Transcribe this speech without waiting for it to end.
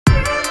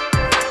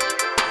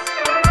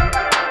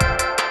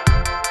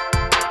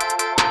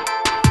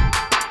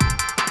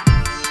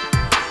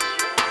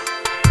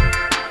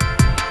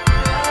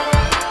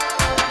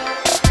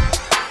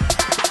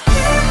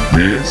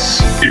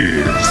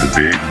the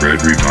Big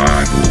Red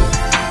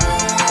Revival.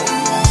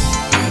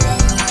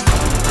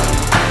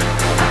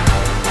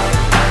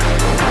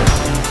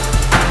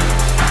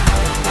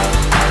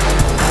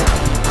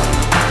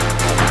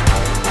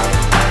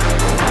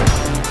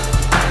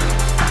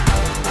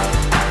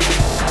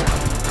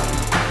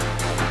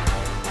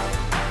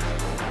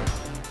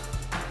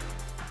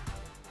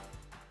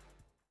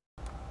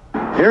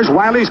 Here's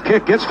Wiley's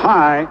kick, gets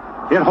high.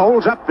 It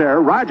holds up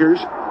there. Rogers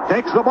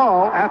takes the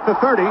ball at the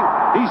 30.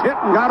 He's hit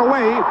and got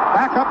away.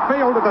 Back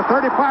upfield to the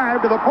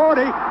 35, to the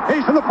 40.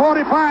 He's to the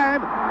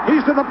 45.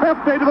 He's to the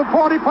 50, to the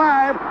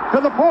 45,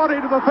 to the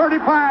 40, to the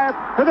 35,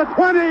 to the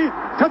 20,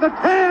 to the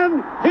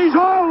 10. He's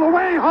all the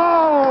way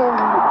home.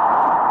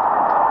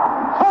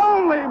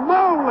 Holy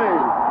moly.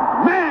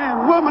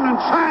 Man, woman, and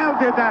child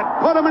did that.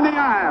 Put him in the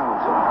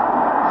aisles.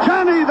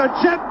 Johnny the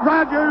Jet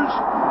Rogers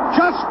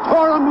just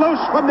tore them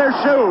loose from their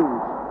shoes.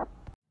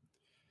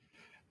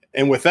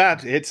 And with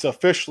that, it's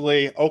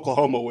officially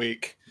Oklahoma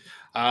week.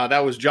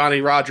 That was Johnny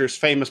Rogers'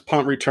 famous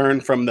punt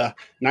return from the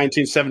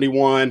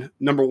 1971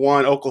 number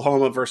 1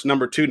 Oklahoma versus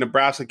number 2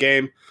 Nebraska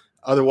game,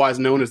 otherwise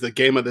known as the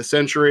game of the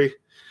century.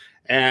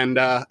 And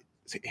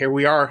here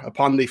we are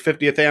upon the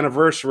 50th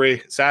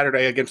anniversary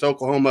Saturday against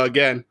Oklahoma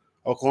again.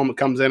 Oklahoma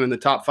comes in the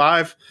top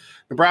 5.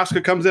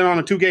 Nebraska comes in on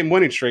a 2-game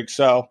winning streak.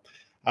 So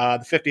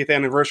the 50th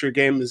anniversary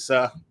game is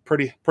a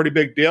pretty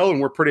big deal, and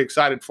we're pretty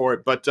excited for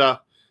it. But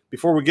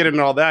before we get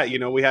into all that,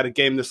 we had a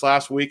game this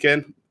last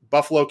weekend.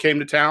 Buffalo came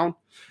to town.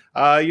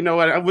 I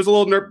was a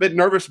little bit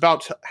nervous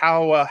about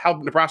how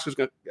Nebraska was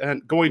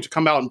going to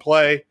come out and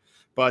play.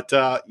 But,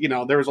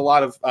 there was a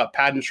lot of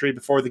pageantry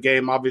before the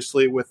game,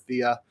 obviously, with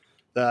the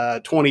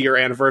 20-year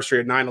anniversary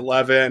of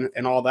 9/11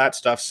 and all that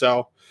stuff.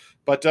 So,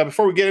 but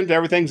before we get into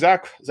everything,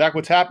 Zach,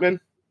 what's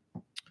happening?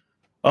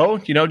 Oh,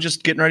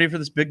 just getting ready for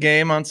this big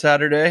game on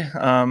Saturday.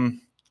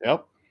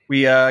 Yep.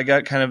 We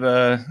got kind of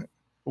a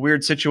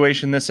weird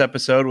situation this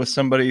episode with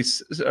somebody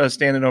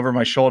standing over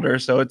my shoulder.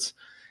 So it's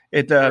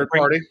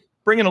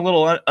bringing a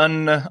little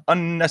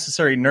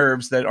unnecessary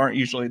nerves that aren't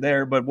usually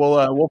there, but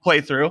we'll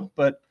play through.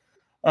 But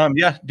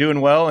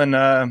doing well.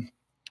 And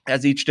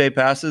as each day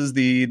passes,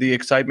 the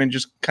excitement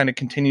just kind of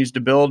continues to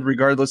build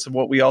regardless of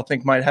what we all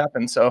think might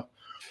happen. So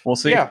we'll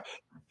see. Yeah.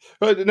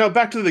 But no,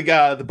 back to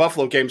the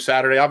Buffalo game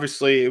Saturday.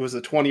 Obviously, it was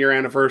the 20-year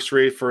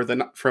anniversary from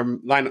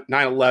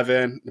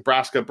 9/11.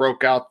 Nebraska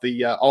broke out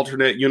the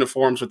alternate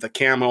uniforms with the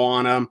camo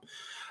on them.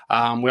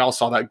 We all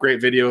saw that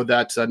great video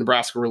that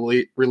Nebraska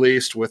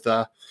released with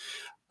the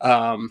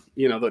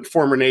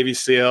former Navy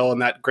SEAL,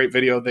 and that great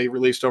video they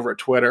released over at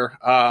Twitter.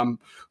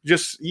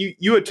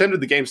 You attended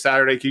the game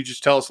Saturday. Can you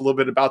just tell us a little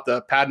bit about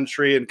the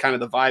pageantry and kind of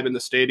the vibe in the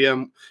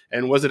stadium?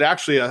 And was it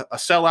actually a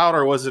sellout,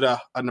 or was it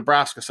a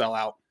Nebraska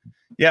sellout?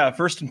 Yeah,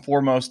 first and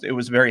foremost, it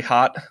was very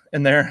hot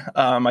in there.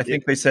 I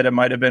think they said it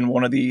might have been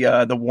one of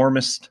the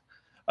warmest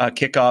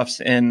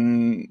kickoffs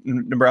in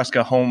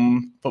Nebraska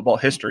home football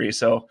history.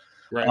 So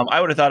right.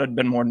 I would have thought it'd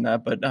been more than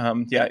that, but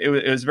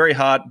it was very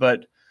hot.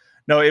 But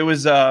no, it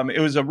was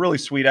a really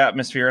sweet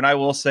atmosphere. And I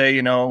will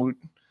say,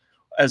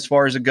 as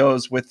far as it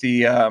goes with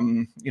the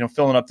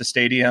filling up the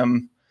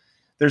stadium,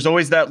 there's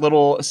always that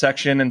little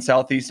section in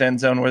southeast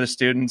end zone where the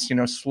students,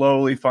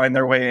 slowly find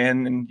their way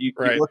in, and you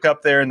look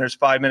up there and there's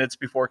 5 minutes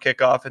before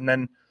kickoff. And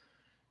then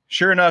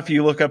sure enough,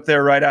 you look up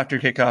there right after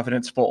kickoff and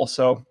it's full.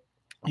 So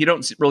you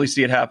don't really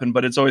see it happen,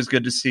 but it's always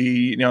good to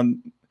see,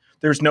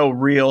 there's no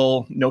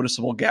real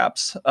noticeable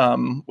gaps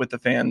with the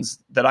fans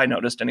that I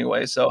noticed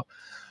anyway. So,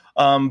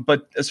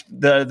 but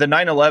the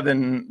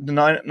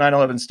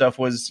 9/11 stuff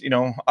was,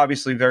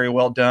 obviously very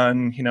well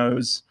done. It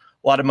was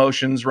a lot of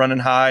emotions running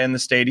high in the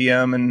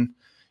stadium, and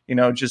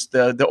just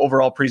the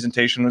overall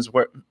presentation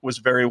was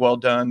very well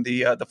done.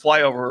 The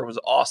flyover was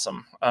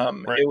awesome.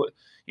 Right.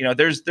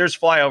 There's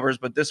flyovers,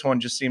 but this one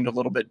just seemed a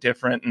little bit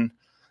different, and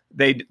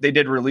they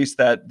did release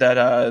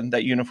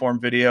that uniform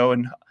video,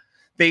 and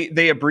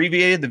they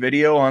abbreviated the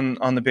video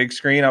on the big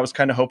screen. I was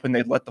kind of hoping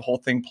they'd let the whole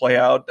thing play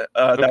out.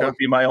 Okay.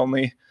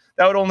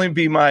 That would only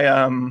be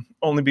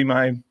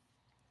my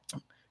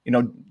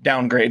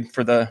downgrade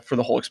for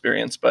the whole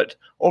experience. But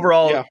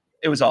overall,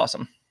 It was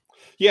awesome.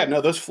 Yeah,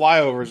 no, those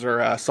flyovers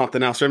are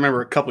something else. I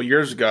remember a couple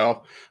years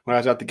ago when I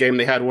was at the game,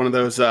 they had one of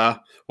those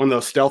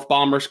stealth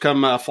bombers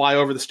come fly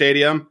over the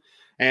stadium,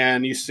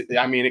 and you see,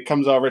 it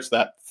comes over. It's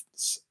that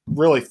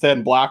really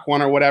thin black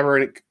one or whatever,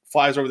 and it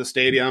flies over the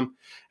stadium,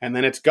 and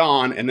then it's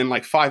gone. And then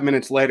like 5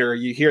 minutes later,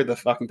 you hear the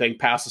fucking thing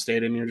pass the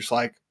stadium, and you're just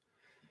like,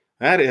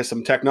 that is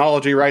some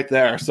technology right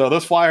there. So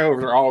those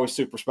flyovers are always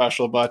super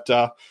special, but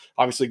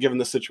obviously given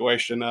the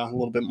situation, a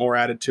little bit more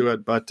added to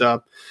it. But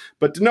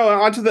no,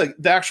 onto the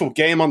actual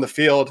game on the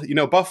field.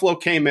 Buffalo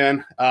came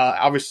in.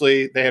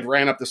 Obviously, they had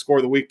ran up the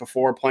score the week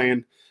before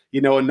playing,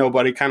 and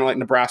nobody, kind of like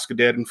Nebraska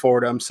did in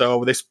Fordham.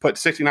 So they put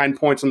 69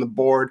 points on the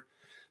board.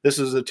 This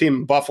is a team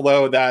in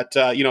Buffalo that,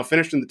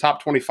 finished in the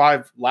top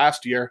 25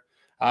 last year,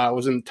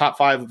 was in the top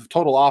 5 of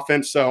total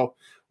offense. So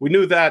we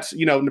knew that,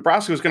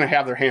 Nebraska was going to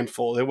have their hand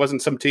full. It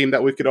wasn't some team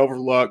that we could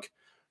overlook.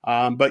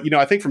 But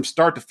I think from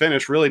start to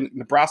finish, really,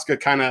 Nebraska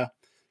kind of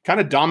kind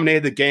of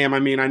dominated the game. I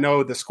mean, I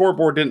know the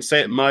scoreboard didn't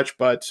say it much,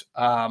 but,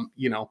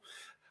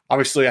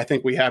 obviously I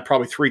think we had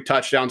probably 3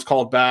 touchdowns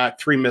called back,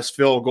 3 missed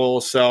field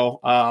goals. So,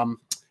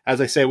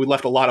 as I say, we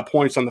left a lot of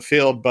points on the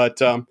field, but,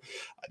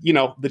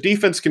 the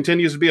defense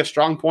continues to be a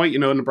strong point.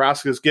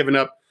 Nebraska has given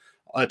up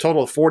a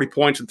total of 40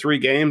 points in 3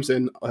 games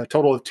and a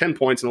total of 10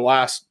 points in the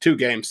last 2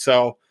 games.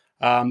 So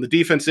the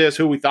defense is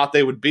who we thought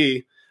they would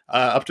be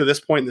up to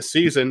this point in the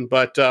season.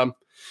 But,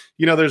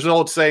 there's an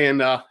old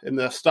saying in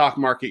the stock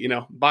market,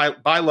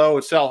 buy low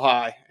and sell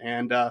high.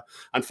 And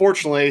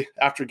unfortunately,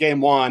 after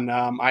game 1,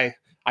 I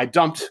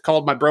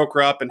called my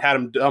broker up and had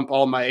him dump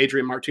all my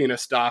Adrian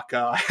Martinez stock.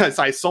 As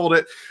I sold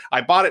it, I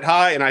bought it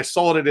high and I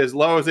sold it as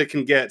low as it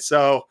can get.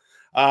 So,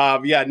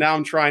 now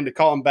I'm trying to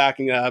call him back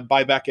and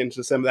buy back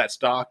into some of that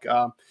stock.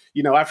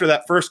 After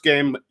that first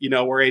game,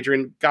 where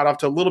Adrian got off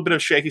to a little bit of a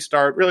shaky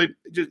start, really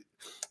just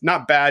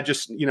not bad,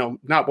 just,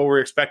 not what we were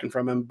expecting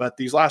from him. But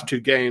these last 2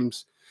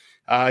 games,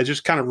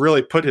 just kind of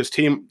really put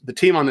the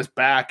team on his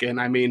back.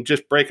 And I mean,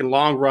 just breaking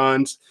long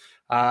runs.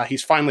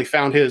 He's finally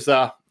found his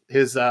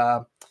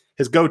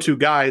go-to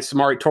guy,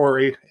 Samori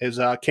Torrey,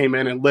 came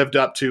in and lived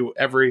up to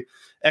every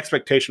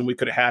expectation we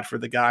could have had for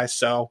the guy.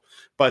 So,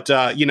 but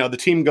the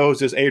team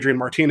goes as Adrian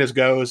Martinez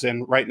goes,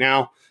 and right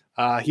now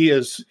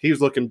he's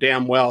looking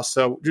damn well.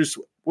 So, just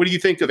what do you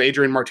think of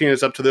Adrian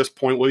Martinez up to this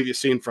point? What have you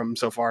seen from him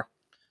so far?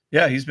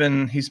 Yeah, he's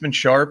been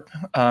sharp.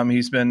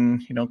 He's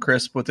been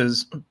crisp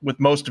with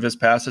most of his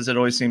passes. It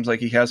always seems like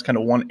he has kind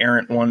of one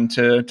errant one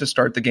to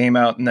start the game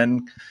out and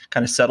then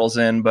kind of settles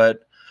in, but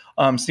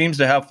seems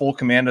to have full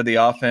command of the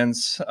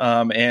offense.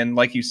 And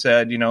like you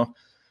said,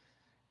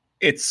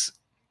 it's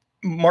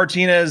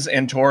Martinez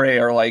and Torrey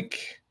are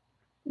like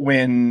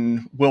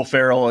when Will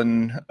Ferrell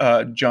and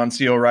John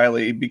C.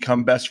 O'Reilly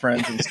become best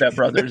friends and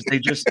stepbrothers.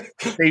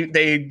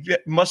 they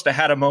must have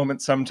had a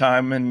moment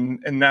sometime,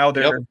 and now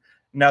they're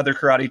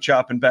karate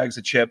chopping bags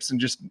of chips and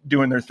just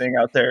doing their thing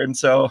out there. And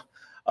so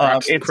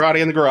it's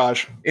karate in the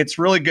garage. It's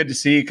really good to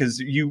see because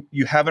you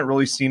haven't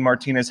really seen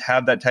Martinez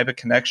have that type of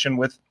connection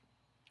with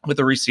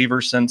the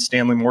receiver since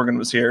Stanley Morgan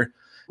was here.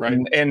 Right.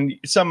 And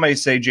some may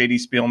say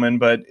J.D. Spielman,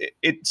 but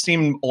it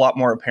seemed a lot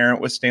more apparent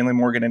with Stanley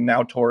Morgan and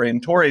now Torrey.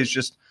 And Torrey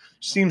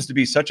seems to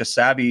be such a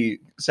savvy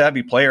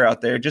player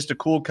out there, just a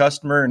cool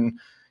customer and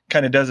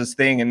kind of does his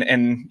thing.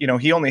 And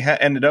he only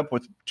ended up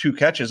with 2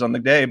 catches on the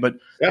day, but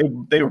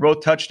they were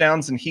both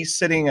touchdowns, and he's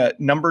sitting at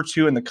number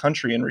 2 in the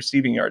country in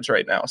receiving yards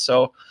right now.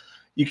 So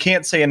you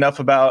can't say enough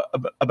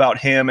about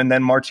him. And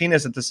then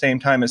Martinez at the same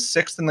time is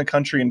 6th in the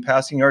country in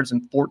passing yards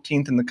and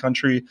 14th in the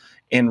country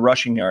in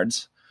rushing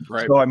yards.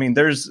 Right. So, I mean,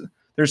 there's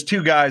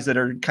 2 guys that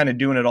are kind of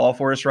doing it all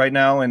for us right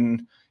now.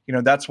 And,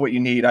 that's what you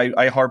need.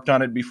 I harped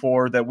on it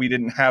before that we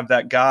didn't have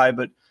that guy,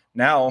 but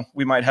now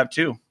we might have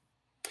 2.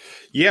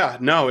 Yeah,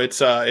 no,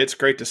 it's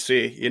great to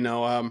see, and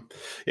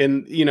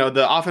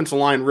the offensive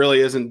line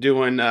really isn't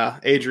doing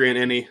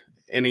Adrian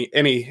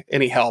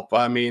any help.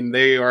 I mean,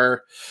 they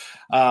are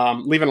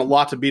leaving a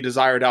lot to be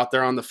desired out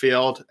there on the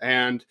field.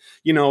 And,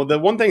 the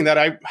one thing that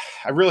I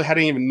really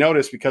hadn't even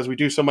noticed because we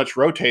do so much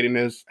rotating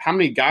is how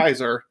many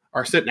guys are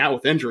sitting out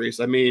with injuries.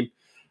 I mean,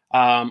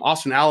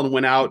 Austin Allen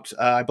went out,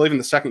 I believe in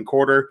the second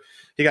quarter.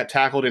 He got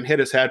tackled and hit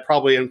his head,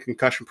 probably in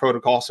concussion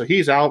protocol. So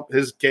he's out.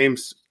 His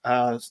game's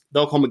the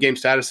Oklahoma game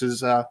status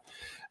is up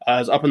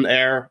in the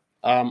air.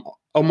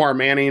 Omar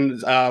Manning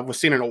was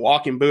seen in a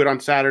walking boot on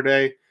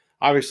Saturday.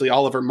 Obviously,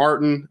 Oliver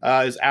Martin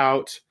is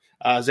out.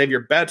 Xavier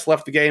Betts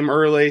left the game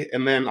early,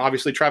 and then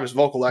obviously Travis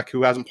Vokolek,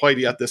 who hasn't played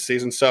yet this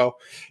season. So,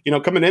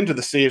 coming into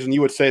the season, you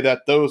would say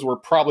that those were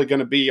probably going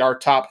to be our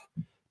top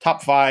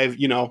 5,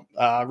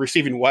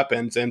 receiving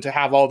weapons, and to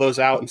have all those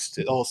out and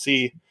still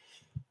see,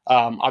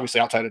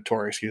 obviously outside of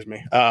Torrey,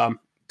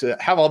 to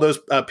have all those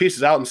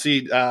pieces out and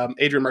see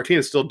Adrian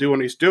Martinez still doing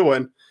what he's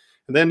doing.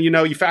 And then,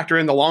 you factor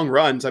in the long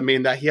runs. I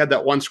mean, that he had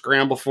that one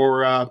scramble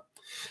for,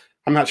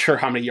 I'm not sure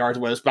how many yards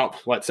it was,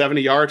 about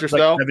 70 yards or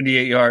so?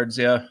 78 yards.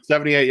 Yeah.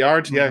 78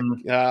 yards. Mm-hmm.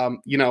 Yeah.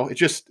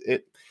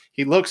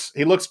 He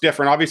looks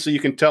different. Obviously you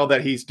can tell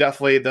that he's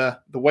definitely the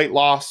weight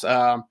loss,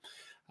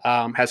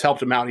 has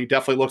helped him out. He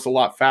definitely looks a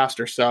lot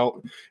faster.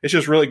 So it's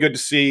just really good to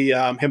see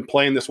him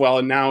playing this well.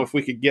 And now if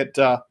we could get,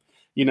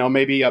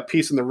 maybe a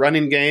piece in the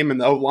running game and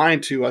the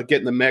O-line to get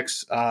in the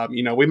mix,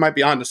 we might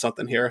be onto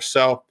something here.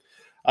 So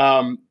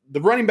the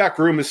running back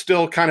room has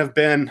still kind of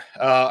been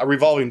a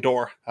revolving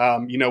door.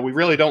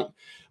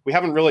 We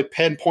haven't really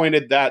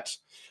pinpointed that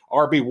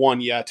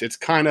RB1 yet. It's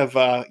kind of,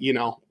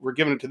 we're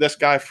giving it to this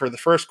guy for the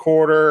first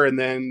quarter, and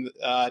then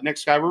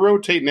next guy, we're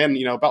rotating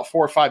in, about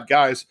 4 or 5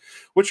 guys.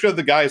 Which of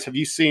the guys have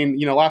you seen?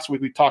 Last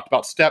week we talked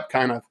about Step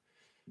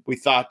we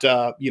thought,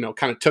 kind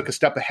of took a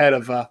step ahead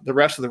of the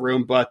rest of the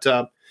room. But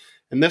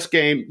in this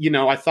game,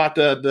 I thought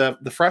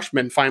the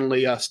freshman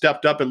finally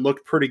stepped up and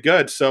looked pretty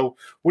good. So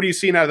what are you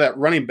seeing out of that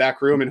running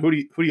back room, and who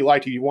do you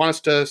like? Do you want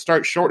us to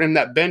start shortening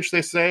that bench,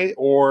 they say,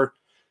 or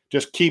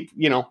just keep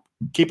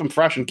them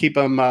fresh and keep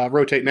them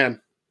rotating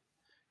in?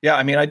 Yeah,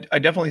 I mean, I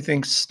definitely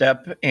think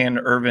Step and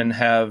Irvin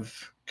have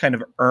kind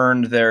of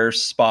earned their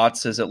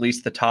spots as at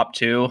least the top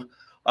 2.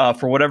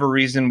 For whatever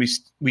reason,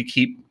 we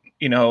keep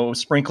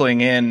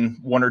sprinkling in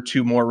one or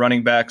two more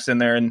running backs in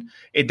there, and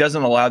it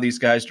doesn't allow these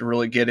guys to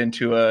really get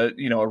into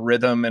a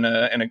rhythm and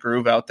a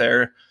groove out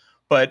there.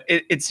 But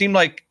it seemed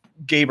like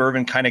Gabe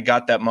Ervin kind of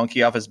got that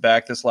monkey off his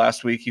back this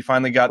last week. He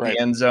finally got the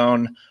end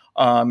zone,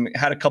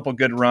 had a couple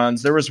good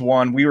runs. There was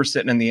one, we were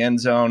sitting in the end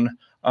zone,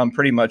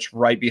 pretty much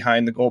right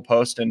behind the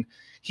goalpost, and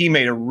he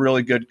made a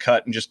really good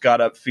cut and just got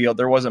upfield.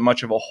 There wasn't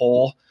much of a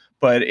hole,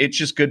 but it's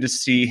just good to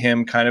see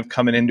him kind of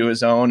coming into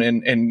his own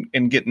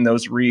and getting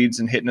those reads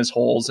and hitting his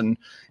holes and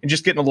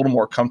just getting a little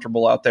more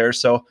comfortable out there.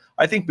 So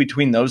I think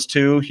between those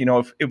two,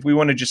 if we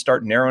want to just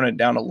start narrowing it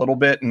down a little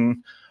bit,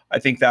 and I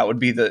think that would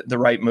be the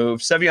right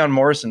move. Sevion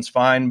Morrison's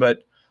fine,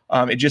 but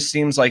it just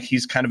seems like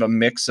he's kind of a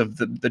mix of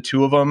the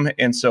two of them.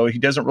 And so he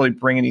doesn't really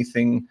bring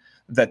anything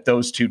that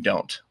those two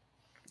don't.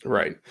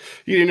 Right.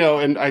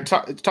 And I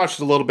touched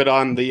a little bit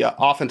on the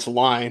offensive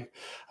line.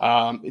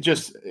 It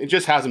just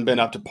hasn't been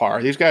up to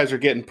par. These guys are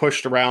getting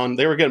pushed around.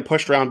 They were getting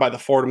pushed around by the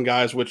Fordham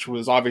guys, which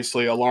was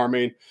obviously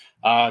alarming.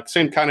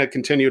 Same kind of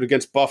continued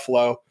against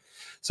Buffalo.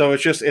 So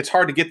it's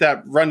hard to get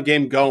that run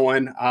game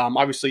going.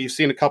 Obviously, you've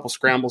seen a couple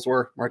scrambles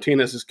where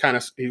Martinez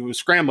he was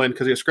scrambling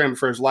because he was scrambling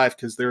for his life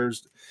because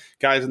there's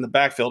guys in the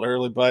backfield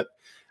early, but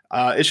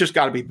it's just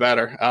got to be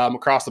better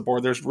across the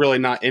board. There's really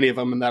not any of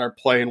them that are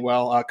playing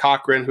well.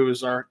 Cochran, who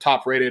is our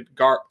top-rated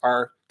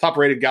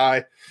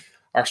guy,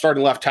 our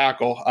starting left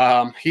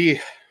tackle,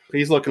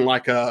 he's looking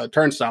like a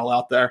turnstile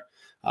out there,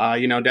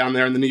 down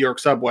there in the New York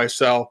subway.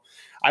 So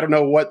I don't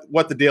know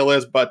what the deal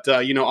is, but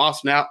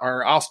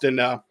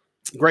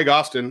Greg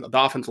Austin, the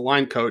offensive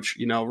line coach,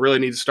 really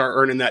needs to start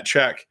earning that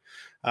check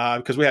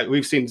because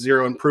we've seen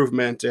zero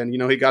improvement, and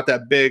he got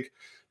that big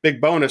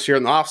bonus here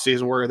in the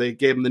offseason where they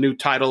gave him the new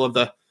title of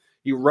the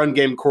run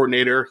game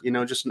coordinator,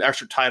 just an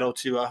extra title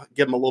to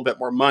give him a little bit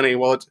more money.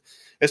 Well,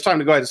 it's time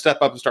to go ahead and step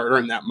up and start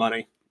earning that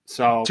money.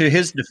 So to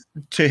his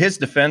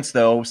defense,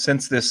 though,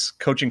 since this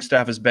coaching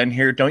staff has been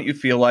here, don't you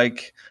feel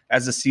like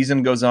as the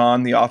season goes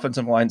on, the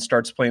offensive line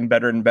starts playing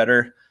better and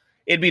better?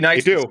 It'd be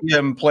nice to see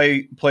them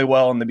play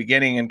well in the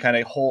beginning and kind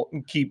of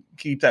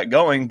keep that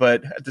going.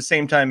 But at the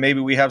same time,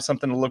 maybe we have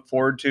something to look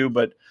forward to.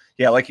 But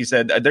yeah, like you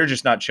said, they're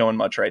just not showing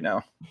much right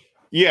now.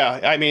 Yeah,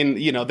 I mean,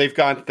 they've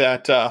got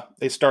that.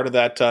 They started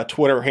that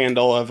Twitter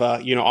handle of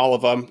all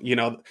of them,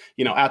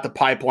 at the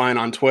pipeline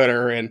on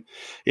Twitter, and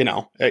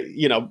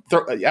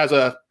as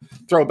a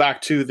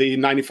throwback to the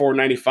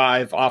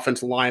 94-95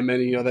 offensive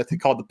lineman, that they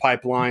called the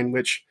pipeline.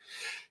 Which,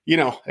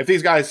 if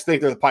these guys think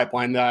they're the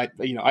pipeline,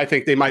 I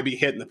think they might be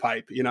hitting the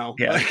pipe. Yeah,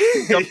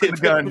 jump the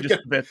gun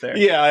just a bit there.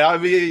 Yeah, I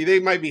mean, they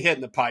might be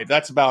hitting the pipe.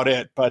 That's about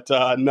it. But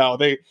no,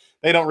 they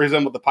don't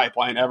resemble the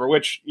pipeline ever.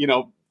 Which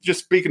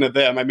just speaking of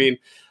them, I mean.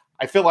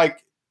 I feel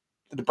like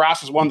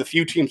Nebraska is one of the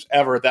few teams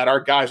ever that our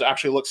guys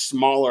actually look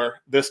smaller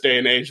this day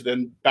and age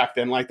than back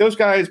then. Like those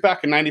guys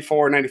back in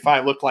 94,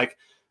 95 looked like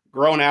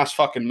grown ass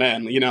fucking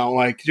men,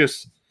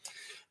 just,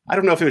 I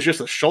don't know if it was just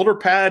the shoulder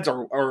pads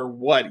or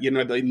what,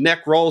 the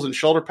neck rolls and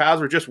shoulder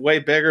pads were just way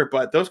bigger,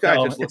 but those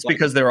guys it's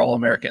because they're all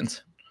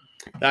Americans.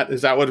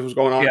 Is that what was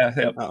going on?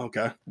 Yeah. Oh,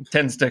 okay. It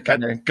tends to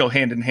kind of go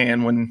hand in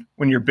hand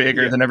when you're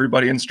bigger than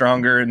everybody and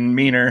stronger and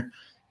meaner.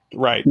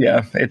 Right.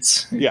 Yeah.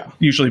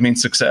 Usually means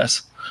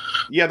success.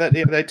 Yeah,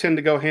 they tend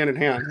to go hand in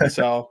hand.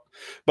 So,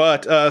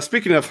 but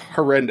speaking of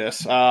horrendous,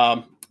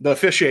 the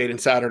officiating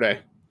Saturday,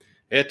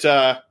 it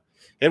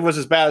was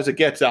as bad as it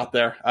gets out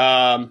there.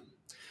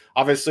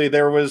 Obviously,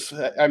 there was,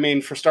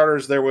 for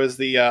starters, there was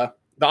the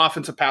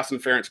offensive pass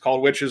interference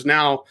called, which is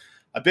now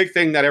a big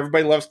thing that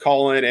everybody loves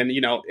calling. And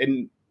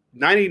in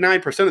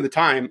 99% of the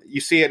time, you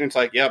see it and it's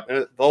like, yep,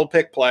 the old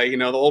pick play,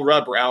 the old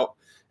rub route,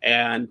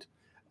 and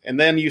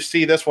then you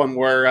see this one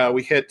where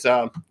we hit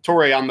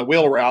Torrey on the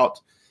wheel route.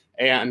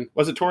 And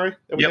was it Torrey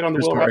that we hit on the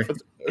wheel route?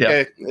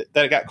 Okay,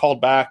 that got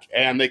called back,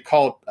 and they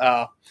called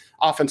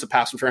offensive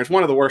pass interference.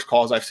 One of the worst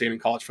calls I've seen in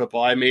college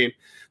football. I mean,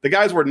 the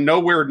guys were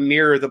nowhere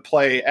near the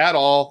play at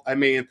all. I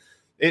mean,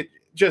 it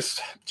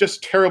just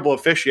terrible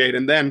officiate.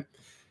 And then,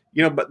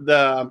 but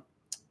the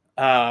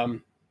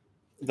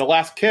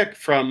last kick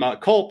from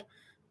Culp,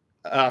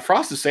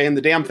 Frost is saying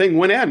the damn thing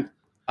went in.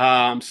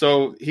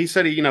 So he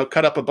said he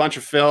cut up a bunch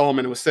of film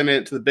and was sending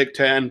it to the Big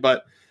Ten,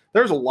 but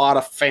there's a lot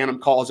of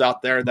phantom calls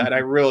out there that I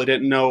really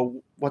didn't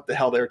know what the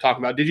hell they were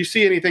talking about. Did you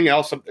see anything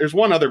else? There's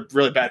one other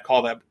really bad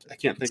call that I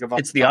can't think of.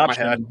 It's the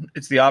option.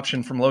 It's the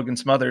option from Logan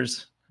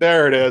Smothers.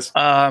 There it is.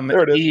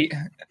 There it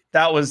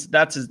is.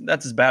 That's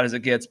as bad as it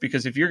gets,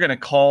 because if you're going to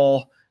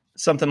call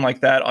something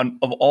like that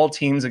of all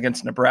teams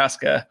against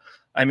Nebraska,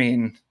 I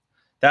mean,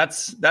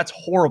 that's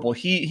horrible.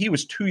 He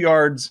was 2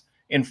 yards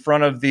in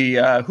front of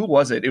the who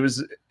was it? It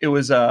was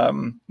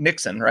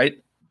Nixon, right?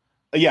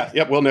 Yeah,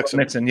 yep, Will Nixon.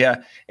 Nixon,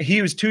 yeah.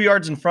 He was 2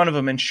 yards in front of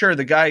him, and sure,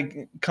 the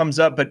guy comes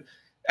up, but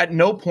at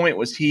no point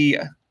was he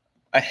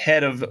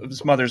ahead of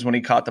Smothers when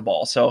he caught the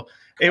ball. So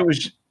it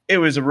was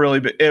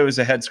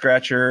a head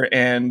scratcher.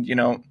 And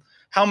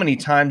how many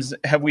times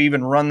have we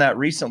even run that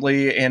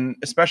recently, and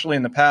especially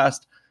in the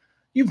past?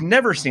 You've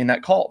never seen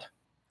that called.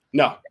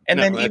 No. And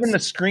then even the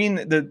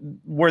screen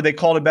where they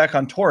called it back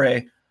on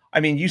Torrey, I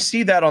mean, you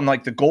see that on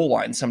like the goal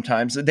line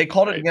sometimes. They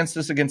called it against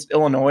us against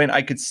Illinois, and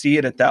I could see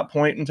it at that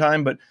point in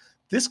time. But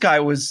this guy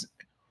was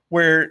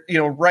where,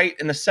 right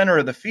in the center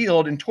of the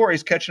field, and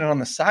Torrey's catching it on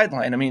the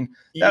sideline. I mean,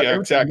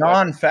 that's a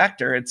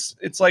non-factor.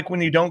 It's like when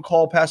you don't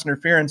call pass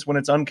interference when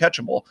it's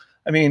uncatchable.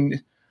 I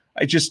mean,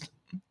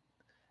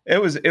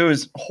 it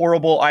was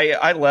horrible.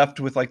 I left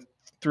with like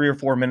 3 or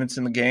 4 minutes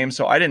in the game,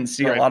 so I didn't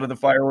see a lot of the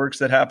fireworks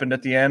that happened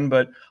at the end.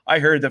 But I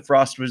heard that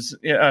Frost was,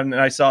 and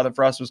I saw that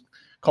Frost was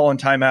calling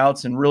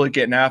timeouts and really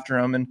getting after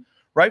him, and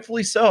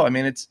rightfully so. I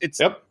mean,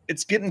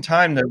 it's getting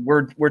time that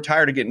we're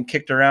tired of getting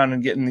kicked around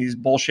and getting these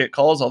bullshit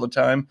calls all the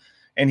time.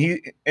 And he's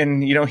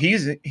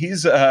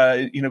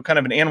kind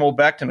of an animal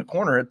backed in a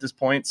corner at this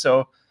point.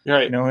 So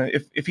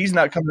if he's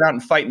not coming out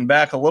and fighting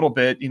back a little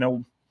bit,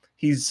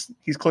 he's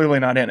clearly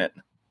not in it.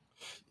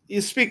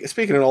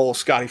 Speaking of old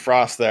Scotty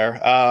Frost, there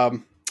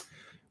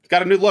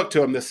got a new look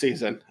to him this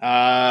season.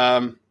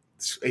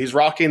 He's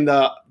rocking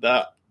the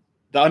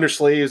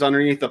undersleeves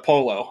underneath the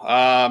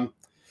polo.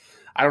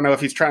 I don't know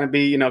if he's trying to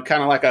be,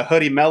 kind of like a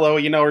hoodie Melo.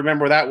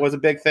 Remember that was a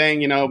big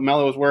thing.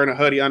 Melo was wearing a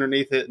hoodie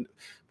underneath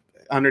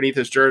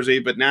his jersey,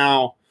 but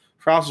now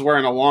Frost is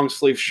wearing a long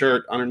sleeve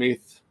shirt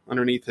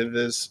underneath of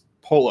his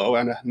polo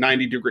and a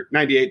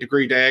 98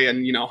 degree day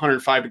and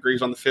 105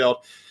 degrees on the field.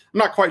 I'm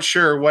not quite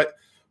sure what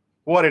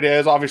it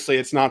is. Obviously,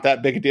 it's not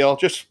that big a deal.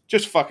 Just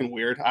fucking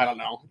weird. I don't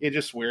know. It's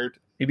just weird.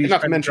 Maybe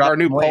not to mention our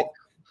new polo.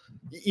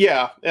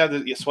 Yeah,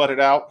 you sweat it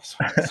out.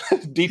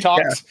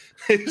 Detox.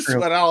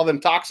 Sweat out all them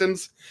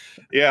toxins.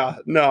 Yeah,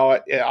 no,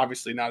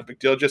 obviously not a big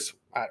deal. Just,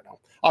 I don't know.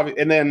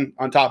 And then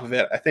on top of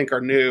it, I think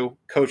our new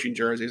coaching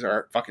jerseys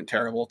are fucking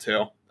terrible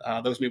too.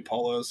 Those new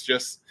polos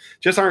just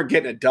aren't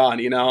getting it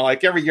done.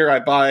 Like every year I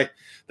buy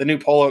the new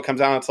polo, it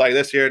comes out. It's like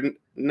this year,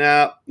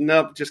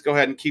 nope. Just go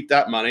ahead and keep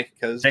that money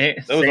because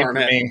those aren't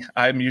it. Me.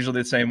 I'm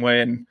usually the same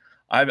way, and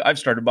I've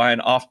started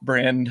buying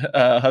off-brand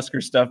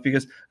Husker stuff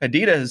because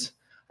Adidas.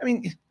 I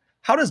mean,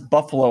 how does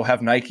Buffalo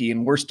have Nike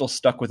and we're still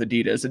stuck with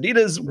Adidas?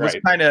 Adidas was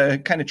kind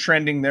of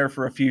trending there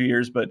for a few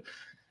years, but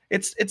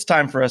it's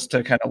time for us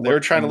to kind of. They're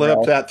trying to live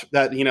up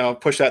that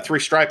push that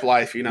 3-stripe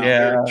life.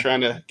 They're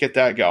trying to get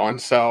that going.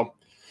 So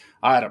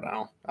I don't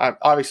know.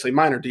 Obviously,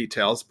 minor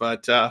details,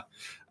 but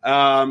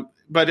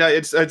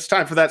it's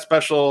time for that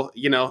special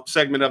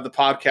segment of the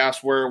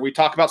podcast where we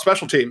talk about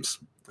special teams.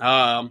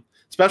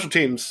 Special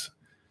teams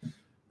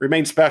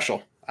remain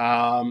special.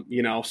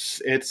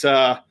 It's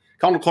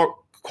Connor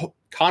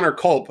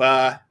Culp.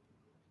 I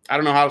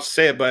don't know how to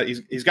say it, but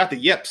he's got the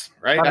yips,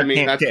 right? Connor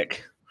can't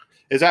kick.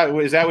 Is that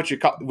what you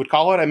would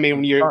call it? I mean,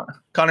 when you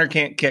Connor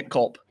can't kick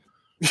Culp.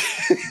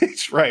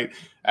 It's right.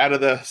 Out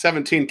of the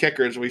 17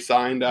 kickers we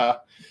signed,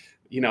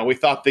 we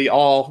thought the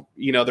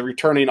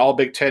returning all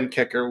Big Ten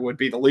kicker would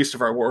be the least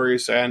of our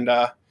worries, and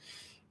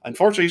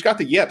unfortunately, he's got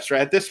the yips.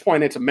 Right at this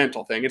point, it's a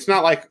mental thing. It's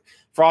not like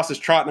Frost is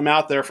trotting him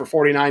out there for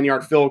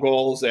 49-yard field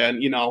goals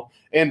and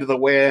into the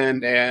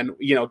wind and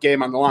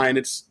game on the line.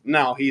 He's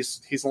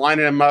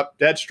lining him up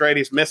dead straight.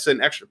 He's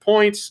missing extra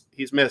points.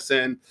 He's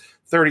missing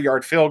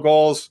 30-yard field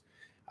goals.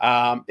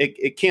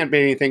 It can't be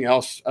anything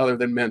else other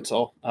than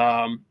mental.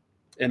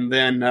 And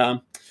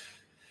then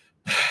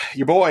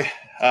your boy,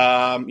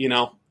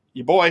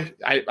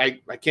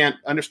 I can't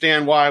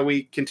understand why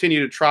we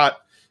continue to trot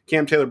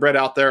Cam Taylor-Britt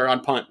out there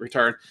on punt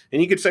return.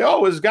 And you could say,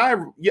 this guy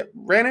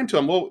ran into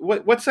him. Well,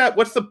 what's that?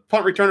 What's the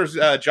punt returner's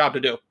job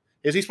to do?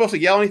 Is he supposed to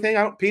yell anything?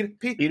 Peter.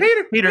 Is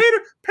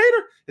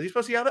he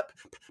supposed to yell that?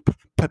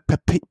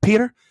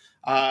 Peter?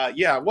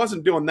 I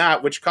wasn't doing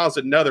that, which caused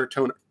another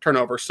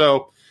turnover.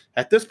 So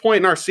at this point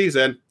in our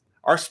season,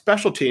 our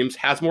special teams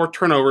has more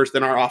turnovers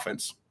than our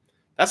offense.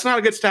 That's not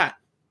a good stat.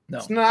 No.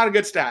 It's not a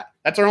good stat.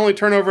 That's our only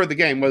turnover of the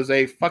game was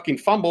a fucking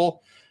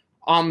fumble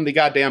on the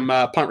goddamn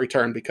punt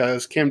return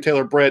because Cam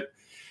Taylor-Britt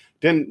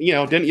didn't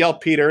yell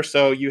Peter,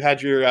 so you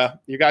had your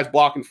guys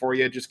blocking for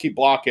you, just keep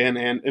blocking,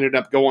 and ended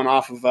up going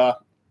off of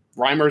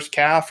Reimer's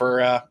calf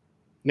or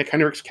Nick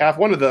Hendrick's calf,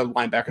 one of the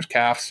linebackers'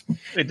 calves.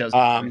 It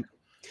doesn't.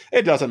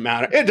 It doesn't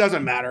matter.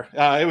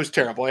 It was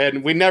terrible,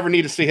 and we never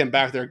need to see him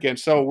back there again.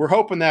 So we're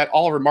hoping that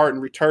Oliver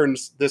Martin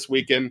returns this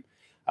weekend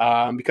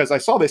because I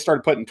saw they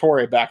started putting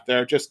Torrey back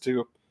there just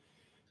to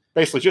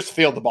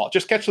field the ball,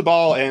 just catch the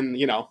ball, and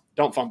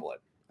don't fumble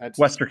it. That's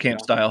Westerkamp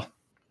style.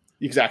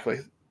 Exactly.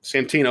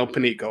 Santino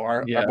Panico,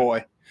 our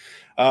boy.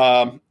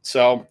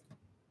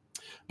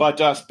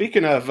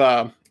 Speaking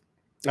of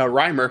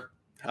Reimer,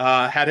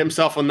 had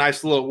himself a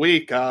nice little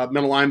week.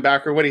 Middle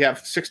linebacker. What do you have?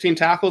 16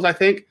 tackles, I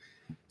think.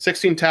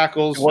 16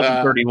 tackles. It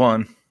wasn't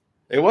 31.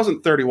 It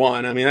wasn't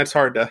 31. I mean, that's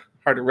hard to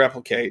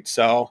replicate.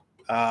 So,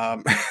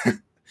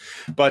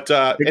 but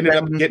ended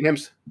up getting him.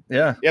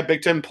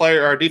 Big Ten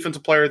player, our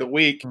defensive player of the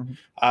week. Mm-hmm.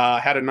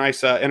 Had a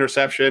nice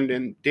interception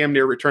and damn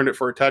near returned it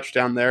for a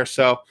touchdown there.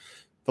 So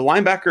the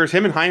linebackers,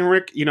 him and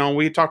Heinrich,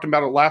 we talked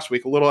about it last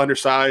week, a little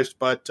undersized,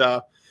 but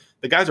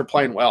the guys are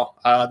playing well.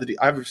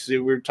 Obviously,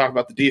 we were talking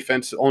about the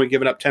defense, only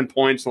giving up 10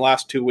 points in the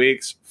last 2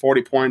 weeks,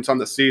 40 points on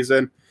the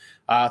season,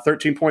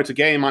 13 points a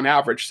game on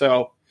average.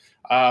 So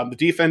The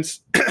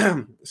defense,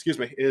 excuse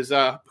me, is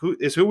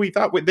who we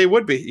thought they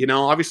would be. You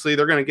know, obviously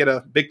they're going to get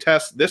a big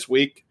test this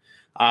week.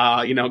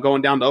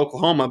 Going down to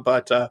Oklahoma,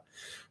 but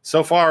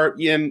so far,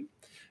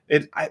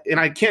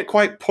 I can't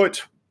quite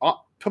put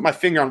my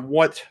finger on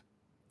what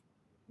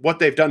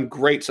they've done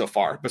great so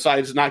far,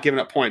 besides not giving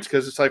up points,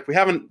 because it's like we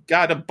haven't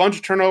got a bunch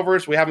of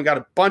turnovers, we haven't got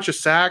a bunch of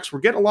sacks, we're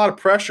getting a lot of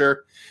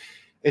pressure.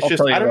 It's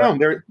just I don't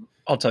know.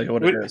 I'll tell you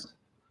what it is.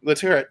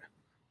 Let's hear it.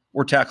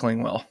 We're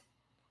tackling well.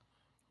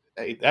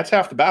 Hey, that's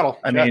half the battle.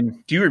 I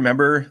mean, do you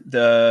remember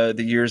the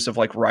years of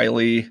like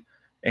Riley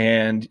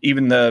and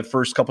even the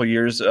first couple of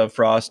years of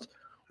Frost?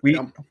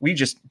 We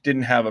just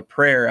didn't have a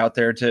prayer out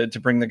there to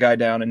bring the guy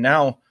down, and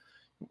now,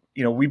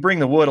 we bring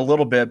the wood a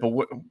little bit, but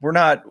we're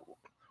not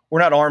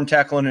arm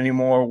tackling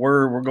anymore.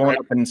 We're going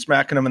up and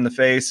smacking them in the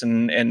face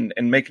and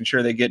making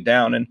sure they get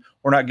down, and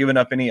we're not giving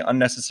up any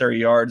unnecessary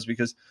yards,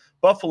 because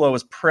Buffalo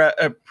was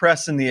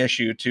pressing the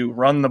issue to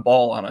run the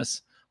ball on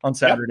us on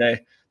Saturday.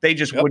 Yep. They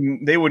just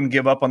wouldn't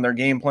give up on their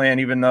game plan,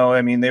 even though,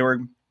 I mean, they were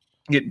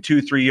getting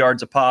 2-3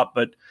 yards a pop,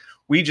 but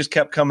we just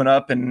kept coming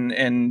up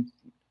and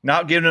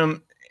not giving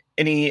them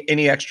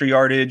any extra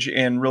yardage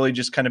and really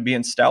just kind of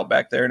being stout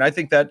back there. And I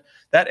think that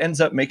ends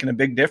up making a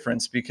big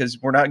difference,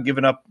 because we're not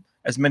giving up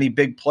as many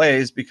big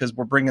plays because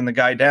we're bringing the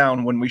guy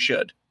down when we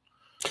should.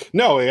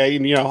 No,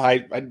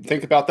 I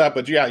think about that,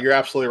 but yeah, you're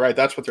absolutely right.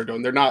 That's what they're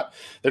doing. They're not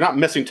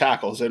missing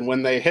tackles, and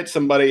when they hit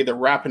somebody, they're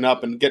wrapping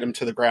up and getting them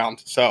to the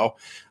ground. So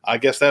I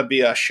guess that'd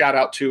be a shout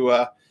out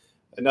to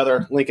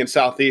another Lincoln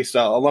Southeast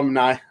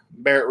alumni,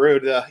 Barrett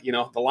Rude, the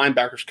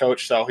linebackers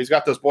coach. So he's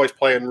got those boys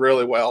playing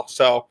really well.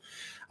 So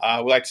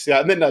we like to see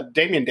that. And then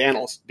Damian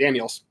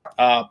Daniels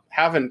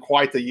having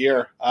quite the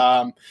year.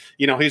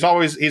 He's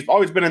always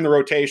been in the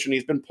rotation.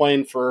 He's been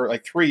playing for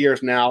like 3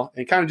 years now,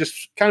 and kind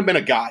of been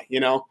a guy,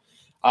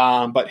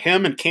 But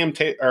him and Caleb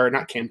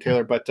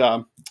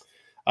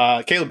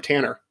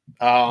Tanner,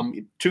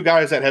 two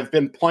guys that have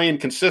been playing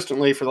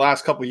consistently for the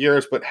last couple of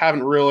years, but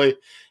haven't really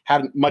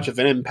had much of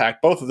an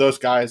impact. Both of those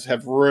guys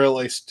have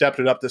really stepped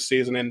it up this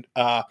season and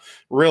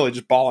really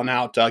just balling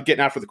out, getting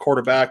after the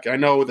quarterback. I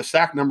know the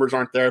sack numbers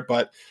aren't there,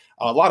 but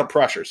a lot of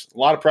pressures, a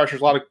lot of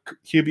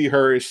QB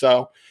hurries.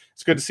 So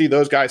it's good to see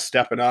those guys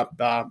stepping up.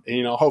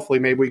 Hopefully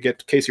maybe we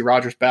get Casey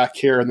Rogers back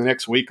here in the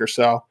next week or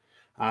so.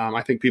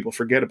 I think people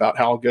forget about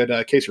how good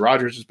Casey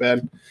Rogers has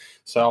been.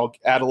 So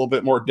add a little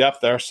bit more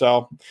depth there.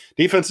 So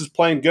defense is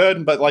playing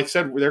good, but like I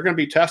said, they're going to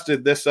be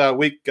tested this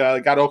week.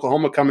 Got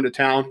Oklahoma coming to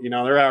town.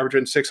 They're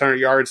averaging 600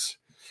 yards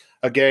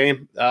a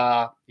game.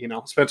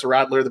 Spencer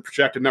Rattler, the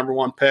projected number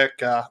 1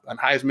 pick, a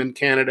Heisman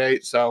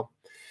candidate. So,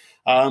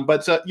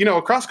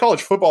 across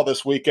college football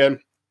this weekend,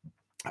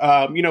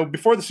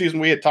 before the season,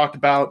 we had talked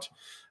about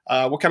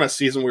what kind of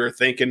season we were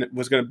thinking it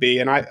was going to be.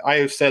 And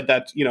I said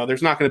that,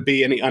 there's not going to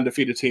be any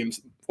undefeated teams,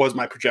 was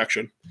my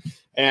projection.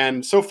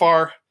 And so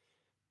far,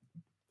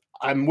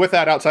 I'm with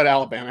that outside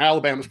Alabama.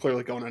 Alabama's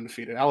clearly going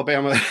undefeated.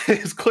 Alabama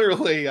is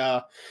clearly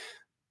head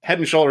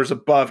and shoulders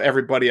above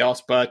everybody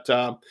else. But, 2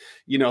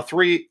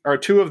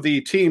 of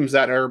the teams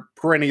that are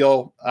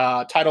perennial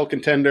title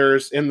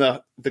contenders in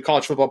the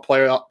college football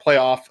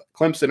playoff,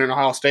 Clemson and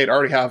Ohio State,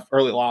 already have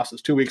early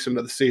losses 2 weeks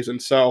into the season.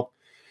 So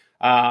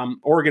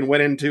Oregon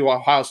went into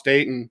Ohio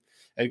State and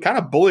kind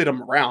of bullied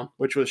them around,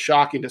 which was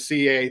shocking to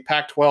see a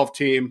Pac-12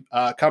 team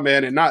come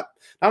in and not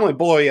only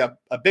bully a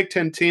Big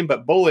Ten team,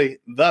 but bully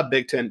the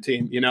Big Ten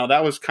team.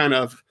 That was kind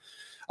of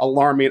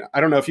alarming.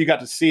 I don't know if you got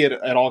to see it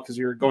at all because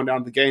you were going down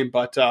to the game,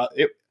 but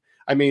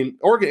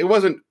Oregon, it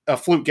wasn't a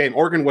fluke game.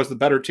 Oregon was the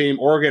better team.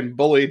 Oregon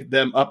bullied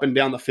them up and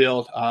down the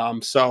field.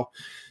 So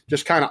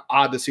just kind of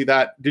odd to see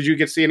that. Did you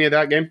get to see any of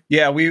that game?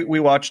 Yeah, we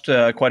watched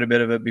quite a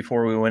bit of it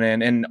before we went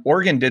in, and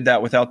Oregon did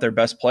that without their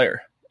best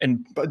player.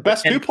 And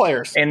two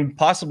players. And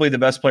possibly the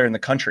best player in the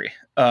country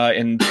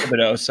in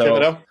Thibodeau.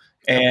 So,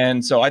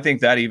 and so I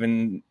think that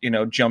even,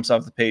 jumps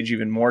off the page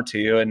even more to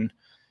you. And,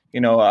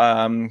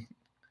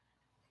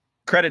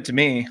 credit to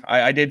me,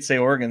 I did say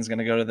Oregon's going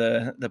to go to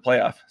the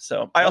playoff.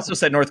 So I also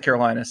said North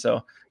Carolina.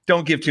 So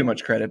don't give too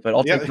much credit, but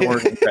I'll take the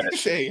Oregon credit.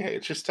 Hey,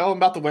 just tell them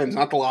about the wins,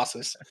 not the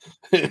losses.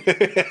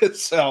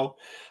 So,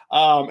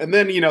 and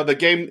then, the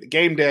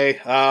game day,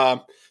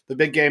 the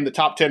big game, the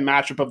top 10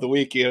 matchup of the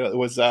week, it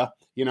was, the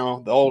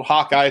old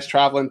Hawkeyes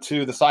traveling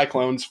to the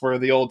Cyclones for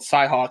the old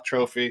Cy-Hawk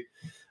trophy.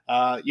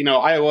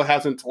 Iowa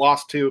hasn't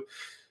lost to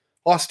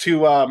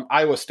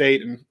Iowa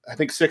State in, I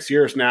think, 6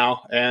 years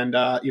now. And,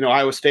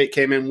 Iowa State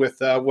came in with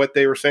what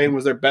they were saying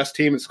was their best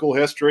team in school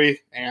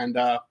history. And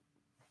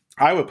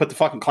Iowa put the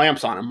fucking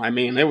clamps on them. I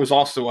mean, it was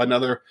also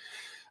another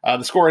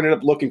the score ended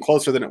up looking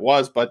closer than it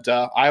was, but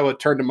Iowa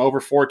turned them over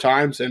 4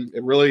 times, and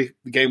the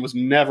game was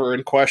never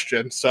in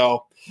question.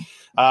 So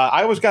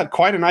Iowa's got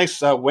quite a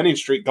nice winning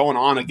streak going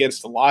on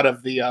against a lot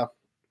of the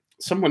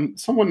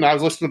someone I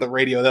was listening to the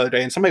radio the other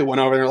day, and somebody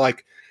went over and they're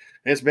like,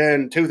 it's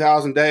been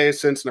 2,000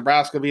 days since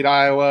Nebraska beat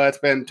Iowa. It's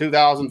been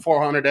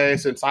 2,400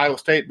 days since Iowa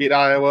State beat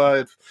Iowa.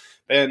 It's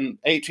been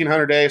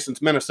 1,800 days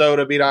since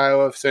Minnesota beat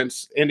Iowa,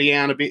 since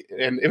Indiana beat,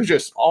 and it was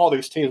just all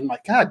these teams. I'm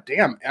like, God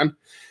damn, man.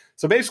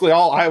 So basically,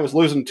 all Iowa's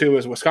losing to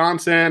is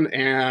Wisconsin,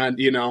 and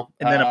then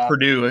a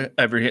Purdue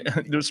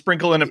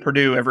sprinkle in a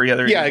Purdue every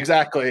other. Yeah,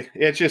 exactly.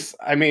 It's just,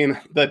 I mean,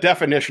 the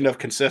definition of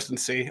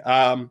consistency.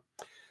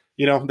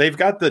 They've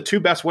got the two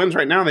best wins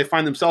right now. They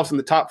find themselves in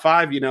the top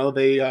 5.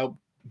 They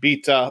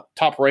beat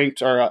top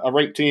ranked or a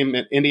ranked team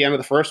in Indiana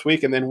the first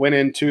week, and then went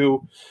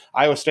into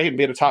Iowa State and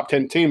beat a top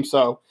 10 team.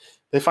 So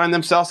they find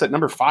themselves at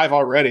number 5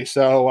 already.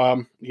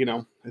 So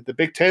the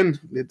Big Ten,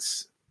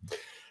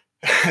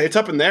 it's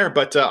up in there,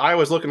 but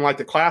Iowa's looking like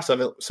the class of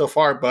it so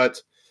far.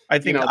 But I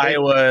think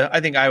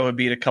Iowa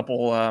beat a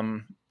couple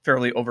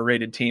fairly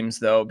overrated teams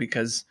though,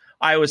 because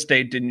Iowa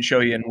State didn't show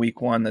you in week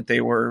 1 that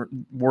they were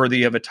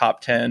worthy of a top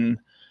 10.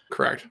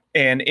 Correct.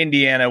 And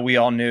Indiana, we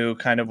all knew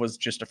kind of was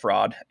just a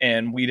fraud,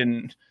 and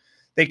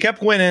they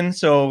kept winning.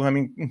 So, I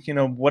mean,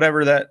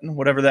 whatever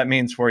that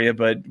means for you,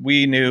 but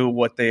we knew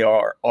what they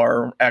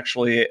are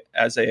actually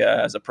as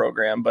a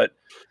program. But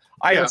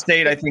Iowa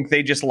State, I think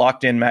they just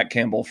locked in Matt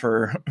Campbell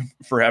for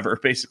forever,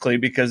 basically,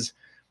 because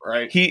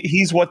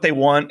he's what they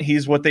want.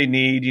 He's what they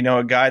need.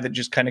 A guy that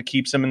just kind of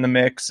keeps them in the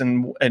mix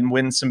and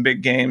wins some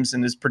big games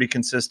and is pretty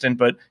consistent.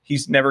 But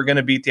he's never going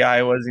to beat the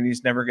Iowas, and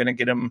he's never going to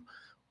get them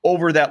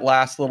over that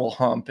last little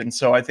hump. And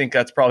so I think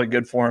that's probably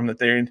good for him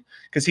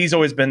because he's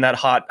always been that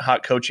hot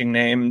coaching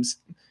names,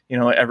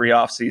 every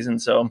offseason.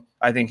 So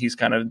I think he's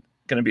kind of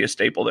going to be a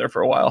staple there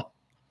for a while.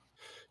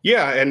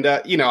 Yeah, and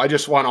I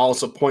just want to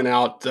also point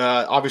out,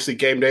 obviously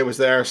game day was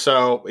there,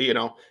 so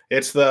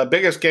it's the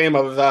biggest game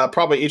of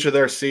probably each of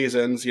their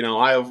seasons.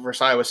 Iowa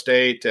versus Iowa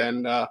State,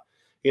 and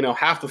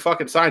half the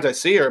fucking signs I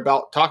see are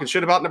about talking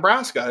shit about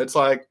Nebraska. It's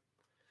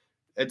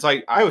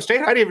like Iowa State,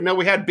 I didn't even know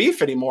we had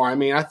beef anymore. I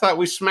mean, I thought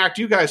we smacked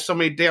you guys so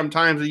many damn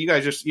times that you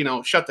guys just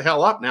shut the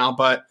hell up now.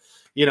 But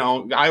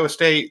Iowa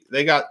State,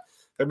 they got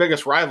their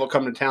biggest rival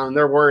coming to town, and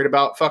they're worried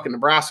about fucking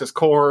Nebraska's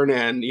corn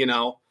and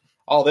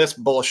all this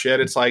bullshit.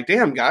 It's like,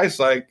 damn, guys,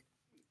 like,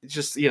 it's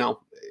just,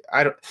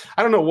 I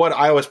don't know what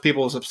Iowa's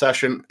people's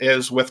obsession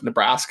is with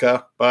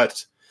Nebraska,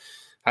 but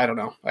I don't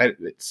know. I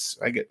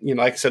get,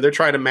 like I said, they're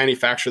trying to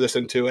manufacture this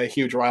into a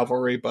huge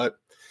rivalry, but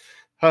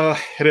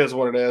it is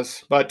what it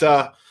is.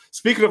 But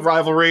speaking of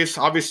rivalries,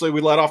 obviously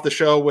we led off the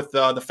show with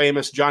the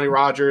famous Johnny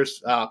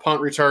Rodgers punt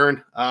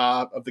return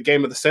of the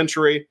game of the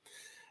century.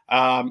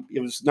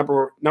 It was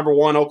number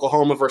 1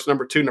 Oklahoma versus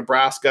number 2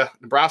 Nebraska.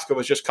 Nebraska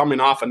was just coming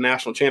off a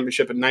national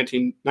championship in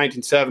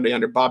 1970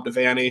 under Bob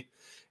Devaney,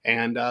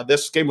 and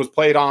this game was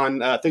played on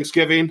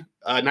Thanksgiving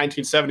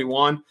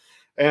 1971.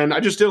 And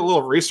I just did a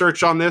little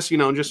research on this,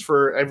 just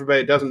for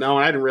everybody that doesn't know,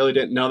 and I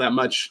didn't know that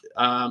much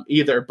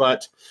either.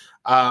 But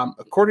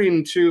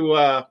according to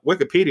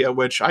Wikipedia,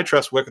 which I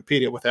trust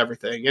Wikipedia with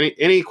everything,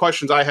 any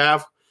questions I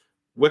have,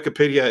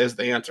 Wikipedia is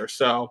the answer.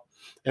 So.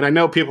 And I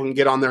know people can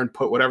get on there and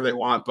put whatever they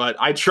want, but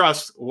I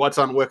trust what's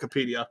on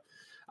Wikipedia.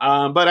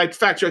 But I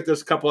fact-checked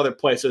this a couple other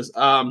places.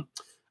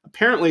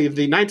 Apparently,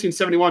 the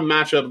 1971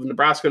 matchup of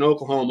Nebraska and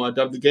Oklahoma,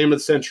 dubbed the Game of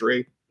the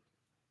Century,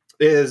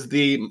 is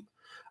the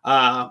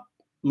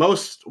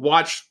most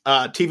watched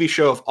TV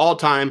show of all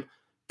time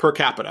per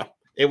capita.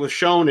 It was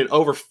shown in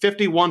over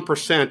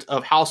 51%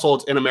 of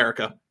households in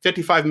America.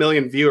 55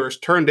 million viewers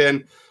turned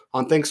in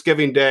on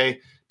Thanksgiving Day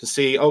to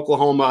see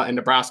Oklahoma and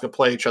Nebraska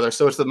play each other.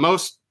 So it's the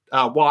most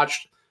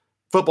watched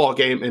football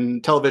game in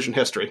television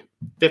history.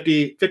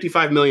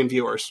 55 million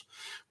viewers,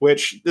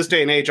 which this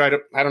day and age, I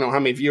don't know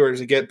how many viewers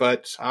you get,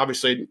 but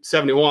obviously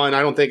 71,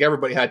 I don't think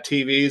everybody had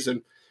TVs.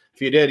 And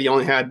if you did, you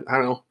only had,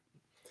 4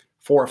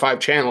 or 5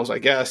 channels, I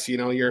guess,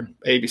 your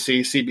ABC,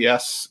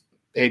 CBS,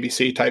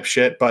 ABC type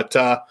shit. But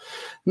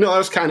no, that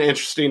was kind of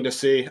interesting to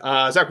see.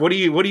 Zach, what do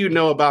you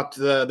know about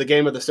the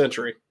game of the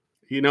century?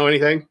 You know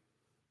anything?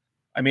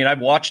 I mean, I've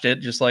watched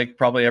it just like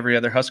probably every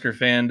other Husker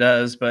fan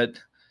does, but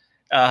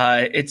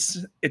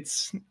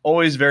it's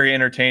always very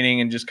entertaining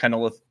and just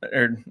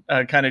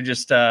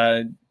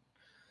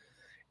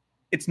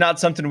it's not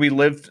something we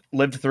lived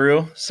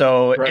through.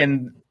 So, right.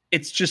 And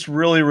it's just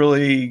really,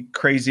 really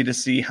crazy to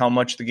see how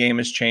much the game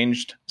has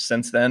changed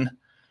since then.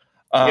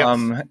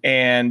 Yes.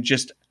 And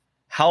just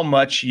how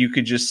much you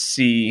could just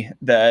see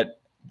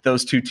that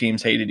those two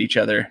teams hated each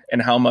other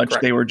and how much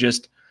Correct. They were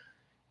just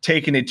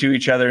taking it to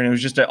each other. And it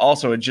was just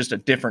also a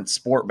different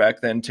sport back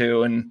then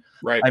too. And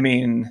right. I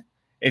mean,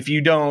 if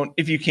you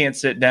can't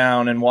sit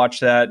down and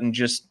watch that and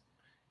just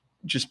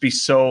be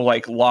so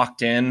like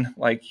locked in,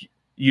 like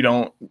you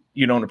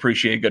don't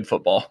appreciate good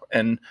football.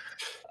 And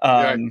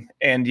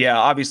and yeah,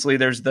 obviously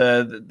there's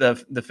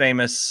the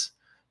famous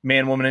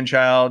man, woman, and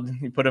child.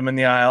 You put them in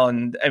the aisle,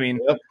 and I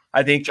mean, yep.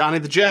 I think Johnny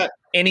the Jet.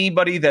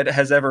 Anybody that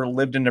has ever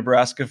lived in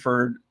Nebraska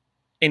for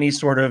any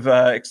sort of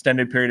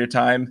extended period of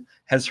time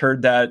has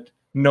heard that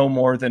no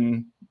more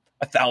than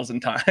 1,000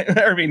 times.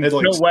 I mean, it's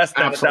no less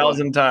than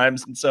 1,000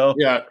 times. And so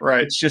yeah,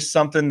 right. It's just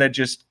something that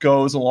just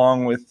goes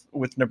along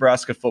with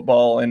Nebraska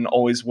football and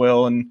always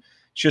will. And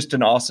it's just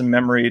an awesome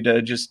memory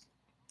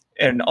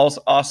and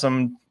also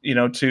awesome,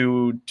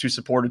 to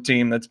support a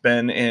team that's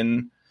been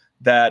in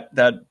that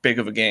big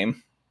of a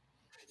game.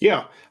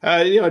 Yeah,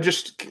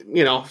 just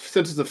since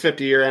it's the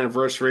 50-year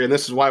anniversary, and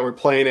this is why we're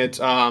playing it.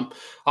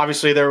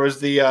 Obviously, there was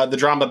the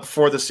drama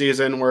before the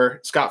season where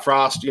Scott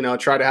Frost,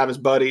 tried to have his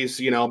buddies,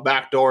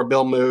 backdoor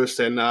Bill Moose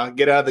and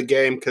get out of the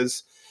game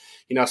because,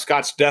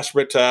 Scott's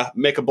desperate to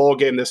make a bowl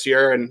game this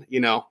year, and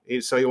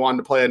so he wanted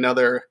to play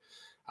another,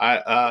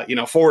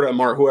 Fordham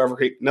or whoever,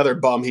 another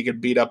bum he could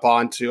beat up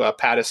on to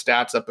pad his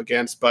stats up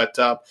against, but.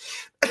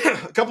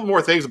 A couple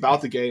more things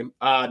about the game.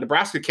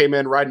 Nebraska came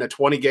in riding a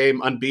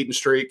 20-game unbeaten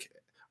streak,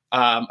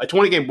 a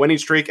 20-game winning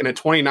streak, and a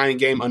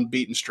 29-game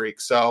unbeaten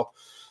streak. So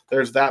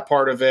there's that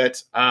part of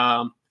it.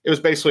 It was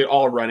basically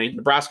all running.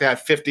 Nebraska had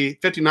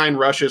 59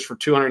 rushes for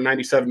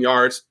 297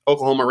 yards.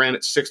 Oklahoma ran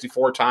it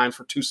 64 times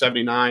for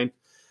 279.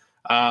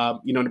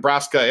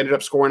 Nebraska ended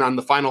up scoring on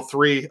the final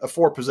 3 of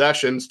 4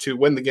 possessions to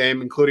win the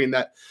game, including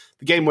the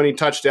game-winning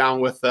touchdown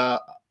with a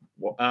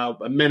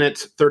minute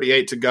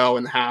 38 to go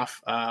in the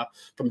half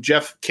from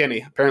Jeff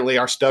Kinney, apparently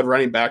our stud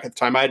running back at the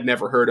time. I had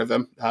never heard of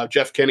him.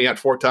 Jeff Kinney had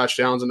 4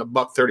 touchdowns and a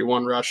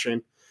 $131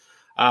 rushing.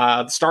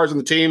 The stars on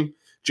the team,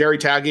 Jerry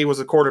Taggy was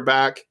the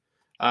quarterback.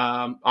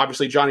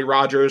 Obviously, Johnny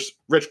Rogers,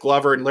 Rich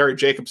Glover, and Larry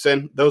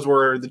Jacobson. Those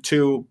were the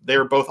 2. They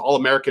were both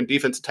All-American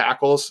defensive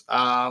tackles.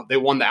 They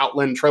won the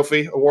Outland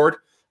Trophy Award.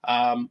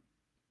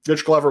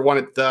 Rich Glover won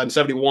it in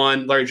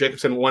 71. Larry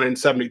Jacobson won it in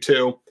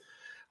 72.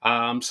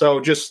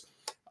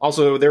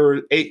 Also, there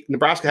were 8.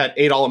 Nebraska had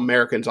 8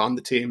 All-Americans on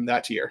the team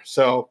that year,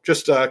 so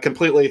just a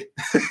completely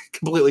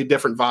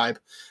different vibe.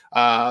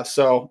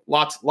 So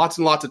lots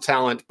and lots of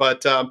talent.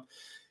 But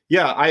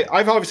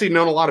I've obviously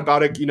known a lot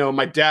about it.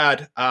 My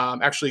dad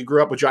actually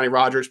grew up with Johnny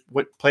Rogers.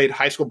 Played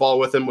high school ball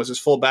with him. Was his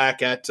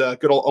fullback at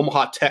good old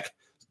Omaha Tech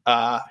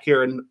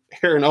here in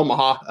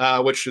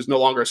Omaha, which is no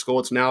longer a school.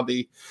 It's now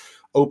the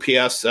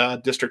OPS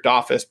district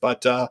office,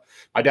 but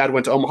my dad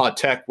went to Omaha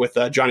Tech with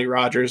Johnny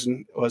Rogers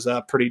and was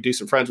pretty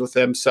decent friends with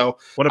him. So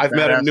I've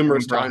met him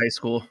numerous times. High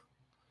school,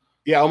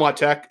 yeah, Omaha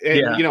Tech,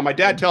 and my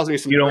dad tells me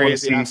some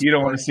crazy. You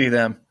don't want to see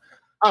them.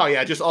 Oh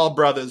yeah, just all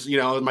brothers.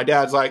 My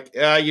dad's like,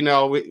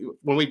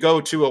 when we go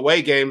to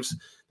away games,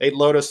 they'd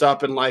load us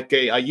up in like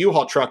a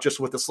U-Haul truck just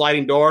with a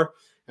sliding door,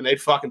 and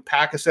they'd fucking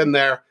pack us in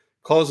there.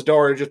 Close the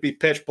door and just be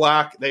pitch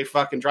black. They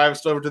fucking drive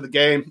us over to the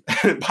game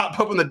and pop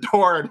open the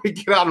door and we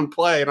get out and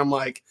play. And I'm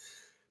like,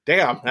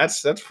 damn,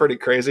 that's pretty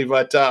crazy.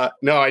 But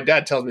no, my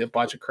dad tells me a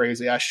bunch of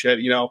crazy ass shit.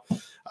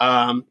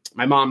 My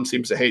mom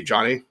seems to hate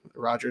Johnny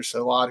Rogers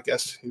a lot. I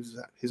guess he's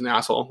an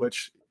asshole,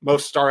 which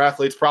most star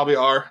athletes probably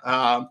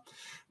are.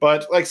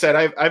 But like I said,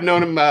 I've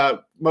known him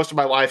most of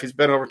my life. He's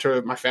been over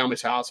to my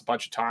family's house a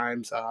bunch of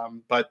times.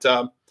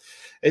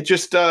 It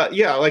just,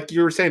 like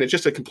you were saying, it's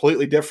just a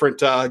completely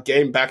different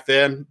game back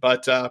then.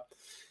 But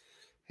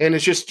and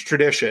it's just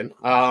tradition.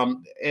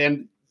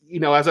 And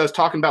as I was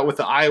talking about with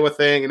the Iowa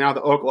thing and now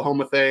the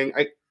Oklahoma thing,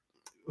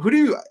 who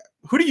do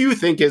you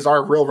think is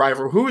our real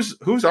rival?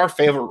 Who's our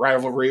favorite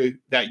rivalry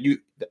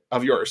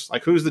of yours?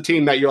 Like, who's the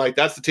team that you're like,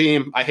 that's the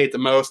team I hate the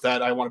most,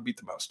 that I want to beat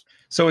the most?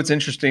 So it's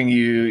interesting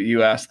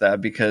you asked that,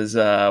 because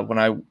when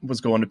I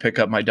was going to pick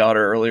up my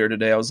daughter earlier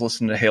today, I was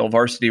listening to Hail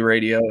Varsity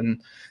Radio,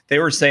 and they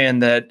were saying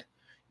that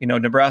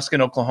Nebraska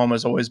and Oklahoma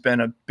has always been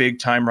a big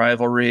time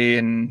rivalry,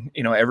 and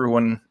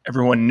everyone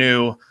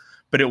knew,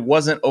 but it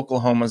wasn't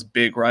Oklahoma's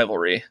big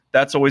rivalry.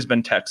 That's always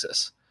been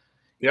Texas.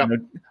 Yeah,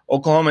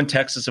 Oklahoma and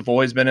Texas have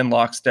always been in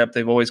lockstep.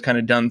 They've always kind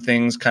of done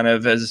things kind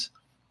of as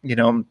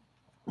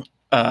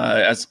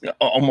as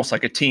almost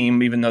like a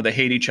team, even though they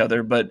hate each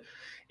other. But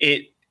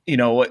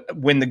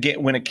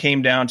when it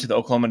came down to the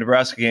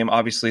Oklahoma-Nebraska game,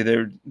 obviously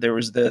there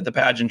was the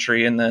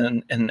pageantry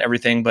and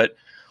everything. But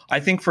I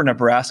think for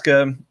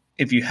Nebraska,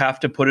 if you have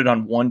to put it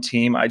on one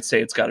team, I'd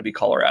say it's got to be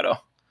Colorado.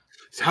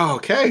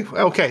 Okay.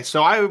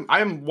 So I'm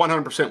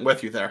 100%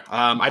 with you there.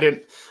 I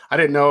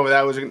didn't know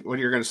that was what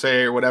you were going to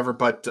say or whatever,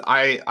 but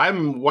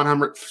I'm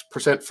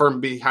 100% firm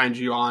behind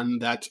you on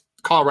that.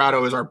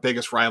 Colorado is our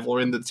biggest rival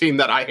and the team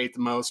that I hate the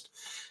most,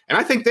 and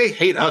I think they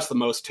hate us the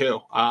most too.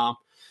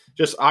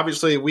 Just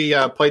obviously, we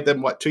played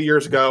them 2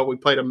 years ago. We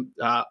played them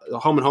the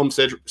home and home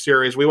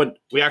series.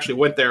 We actually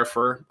went there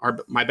for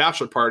my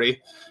bachelor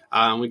party.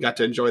 We got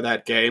to enjoy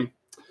that game.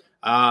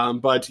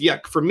 But yeah,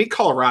 for me,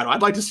 Colorado,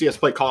 I'd like to see us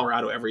play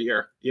Colorado every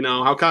year.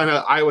 How kind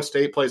of Iowa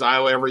State plays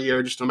Iowa every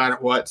year, just no matter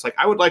what. It's like,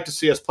 I would like to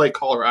see us play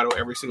Colorado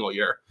every single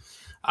year.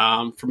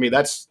 For me,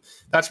 that's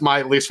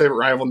my least favorite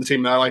rival and the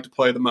team that I like to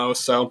play the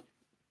most. So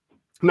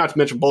not to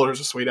mention Boulder's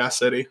a sweet ass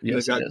city.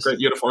 Yes, they've got great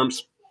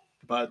uniforms,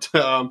 but,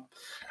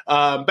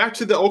 back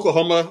to the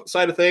Oklahoma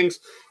side of things.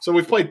 So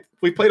we played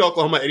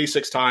Oklahoma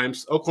 86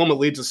 times. Oklahoma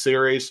leads the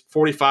series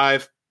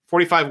 45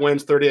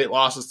 wins, 38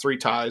 losses, 3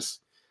 ties.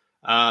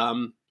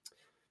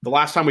 The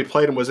last time we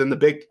played them was in the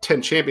Big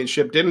Ten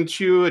Championship. Did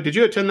you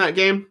attend that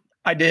game?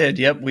 I did.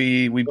 Yep.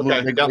 We blew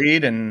a big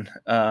lead and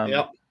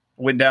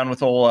went down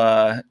with old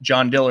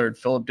John Dillard,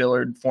 Philip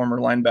Dillard, former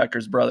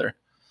linebacker's brother.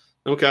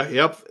 Okay.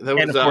 Yep. That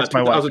was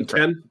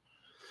 2010.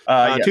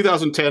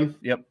 2010.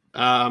 Yep.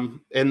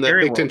 In the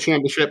Big Ten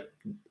Championship.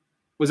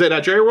 Was it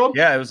at Jerry World?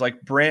 Yeah, it was like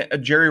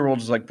Jerry World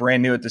was like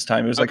brand new at this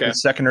time. It was like the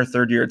second or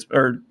third year,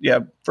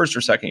 first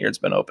or second year it's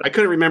been open. I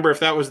couldn't remember if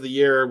that was the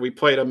year we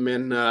played them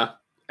in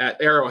at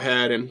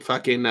Arrowhead and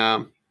fucking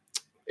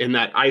in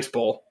that ice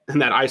bowl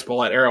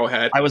at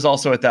Arrowhead. I was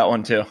also at that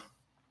one too,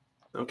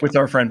 with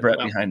our friend Brett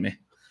behind me.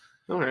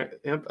 All right,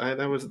 yep,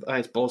 that was the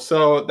ice bowl.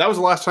 So that was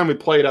the last time we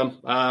played them.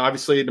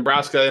 Obviously,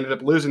 Nebraska ended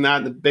up losing that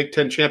in the Big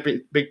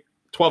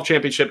 12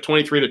 championship,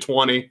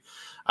 23-20.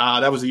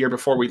 That was the year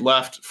before we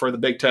left for the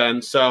Big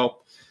Ten. So,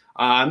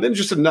 and then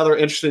just another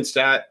interesting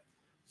stat: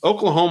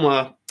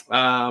 Oklahoma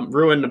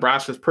ruined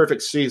Nebraska's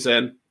perfect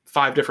season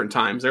 5 different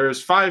times. There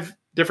was 5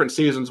 different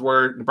seasons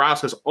where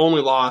Nebraska's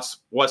only loss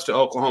was to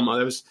Oklahoma.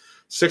 There was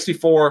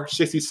 64,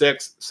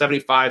 66,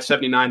 75,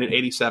 79, and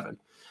 87.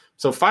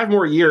 So 5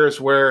 more years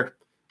where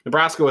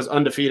Nebraska was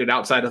undefeated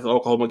outside of the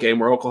Oklahoma game,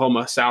 where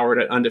Oklahoma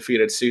soured an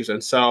undefeated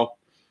season. So,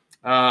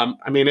 I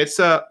mean, it's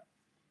a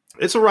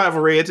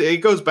rivalry.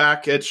 It goes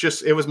back.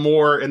 It was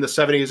more in the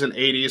 70s and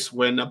 80s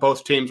when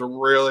both teams were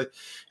really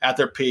at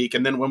their peak.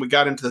 And then when we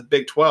got into the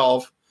Big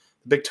 12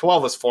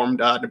 was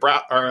formed.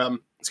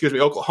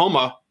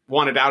 Oklahoma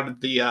wanted out of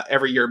the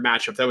every year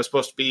matchup. That was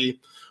supposed to be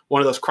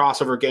one of those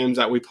crossover games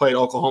that we played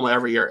Oklahoma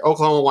every year.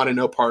 Oklahoma wanted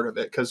no part of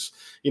it because,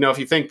 if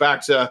you think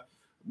back to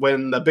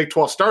when the Big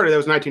 12 started, it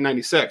was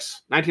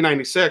 1996.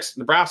 1996,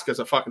 Nebraska's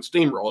a fucking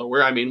steamroller.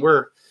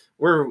 We're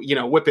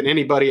whipping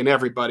anybody and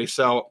everybody.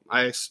 So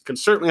I can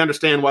certainly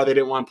understand why they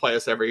didn't want to play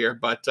us every year.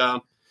 But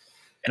and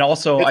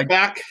also I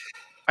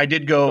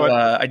did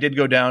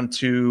go down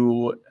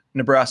to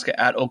Nebraska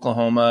at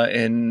Oklahoma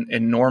in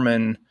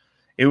Norman.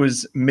 It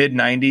was mid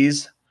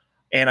 90s,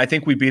 and I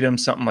think we beat them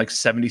something like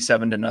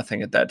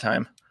 77-0 at that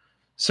time.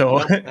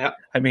 So yeah.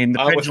 I mean,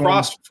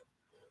 the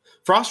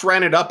Frost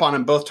ran it up on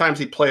him both times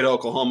he played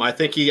Oklahoma. I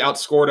think he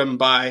outscored him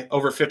by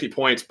over 50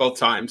 points both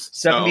times.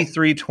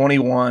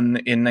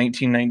 73-21 in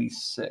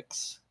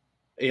 1996.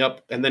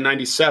 Yep. And then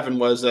 97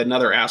 was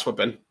another ass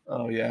whipping.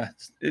 Oh, yeah.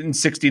 In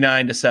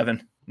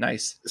 69-7.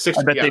 Nice.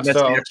 I bet they missed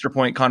the extra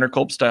point Connor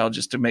Culp style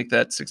just to make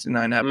that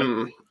 69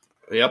 happen.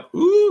 Yep.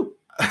 Ooh.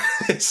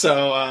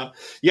 So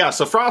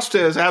Frost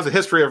has a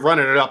history of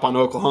running it up on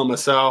Oklahoma.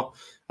 So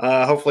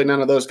hopefully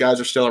none of those guys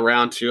are still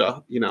around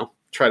to,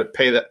 try to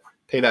pay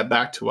that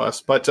back to us.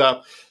 But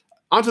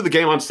onto the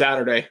game on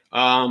Saturday.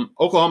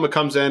 Oklahoma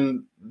comes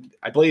in,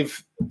 I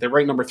believe they're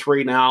ranked number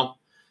 3 now.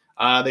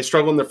 They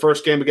struggled in their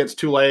first game against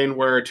Tulane,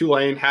 where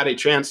Tulane had a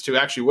chance to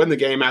actually win the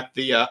game at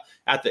the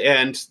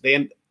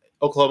end.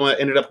 Oklahoma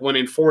ended up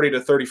winning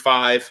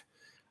 40-35.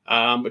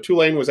 But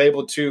Tulane was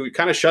able to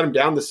kind of shut them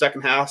down the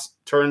second half,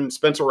 turn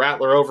Spencer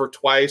Rattler over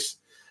twice.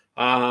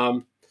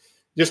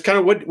 Just kind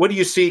of what do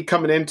you see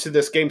coming into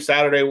this game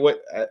Saturday?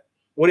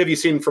 What have you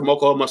seen from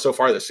Oklahoma so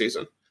far this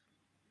season?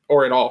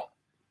 Or at all?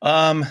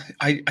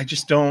 I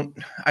just don't.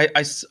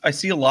 I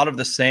see a lot of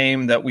the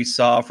same that we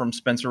saw from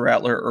Spencer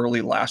Rattler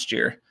early last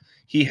year.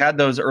 He had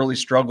those early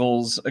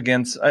struggles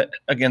against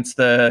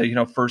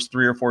the first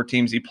 3 or 4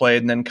 teams he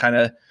played, and then kind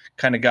of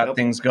got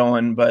things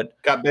going. But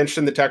got benched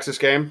in the Texas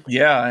game.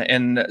 Yeah,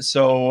 and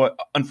so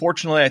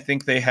unfortunately, I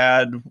think they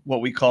had what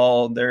we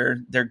call their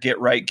get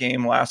right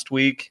game last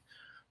week,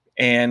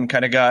 and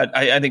kind of got.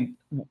 I think.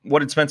 What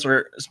did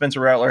Spencer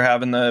Rattler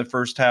have in the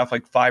first half?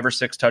 Like 5 or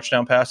 6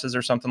 touchdown passes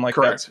or something like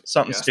Correct. that.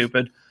 Something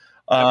stupid.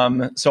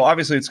 So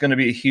obviously it's going to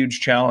be a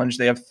huge challenge.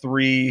 They have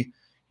 3,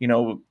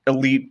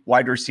 elite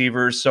wide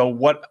receivers. So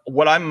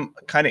what I'm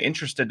kind of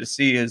interested to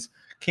see is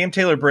Cam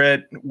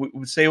Taylor-Britt.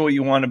 Say what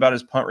you want about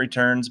his punt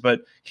returns,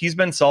 but he's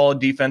been solid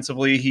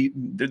defensively.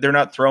 They're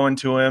not throwing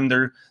to him.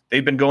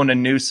 They've been going to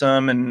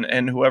Newsome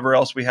and whoever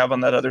else we have on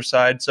that other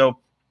side. So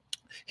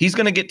he's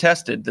going to get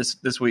tested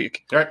this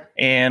week, right?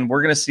 And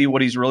we're going to see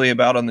what he's really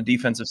about on the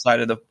defensive side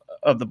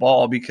of the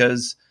ball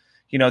because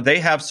they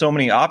have so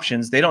many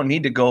options. They don't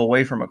need to go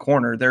away from a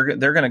corner. They're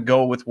going to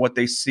go with what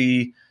they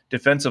see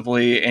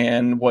defensively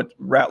and what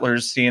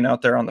Rattler's seeing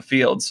out there on the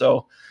field.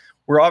 So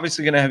we're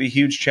obviously going to have a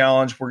huge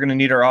challenge. We're going to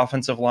need our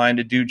offensive line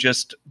to do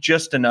just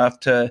enough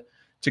to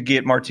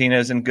get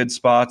Martinez in good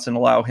spots and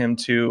allow him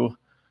to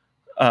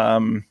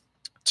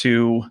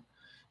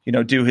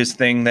do his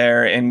thing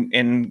there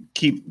and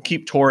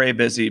keep Torrey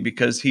busy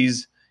because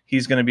he's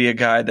going to be a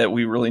guy that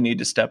we really need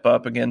to step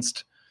up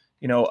against,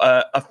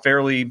 a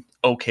fairly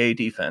okay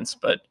defense.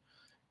 But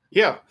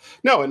yeah,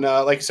 no. And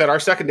like you said, our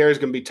secondary is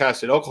going to be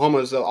tested. Oklahoma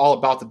is all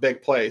about the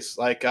big plays.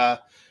 Like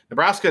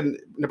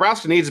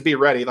Nebraska needs to be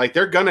ready. Like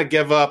they're going to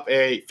give up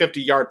a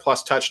 50-yard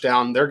plus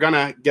touchdown. They're going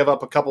to give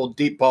up a couple of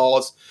deep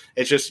balls.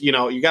 It's just,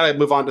 you got to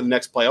move on to the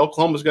next play.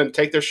 Oklahoma's going to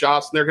take their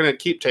shots and they're going to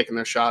keep taking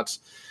their shots.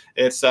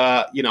 It's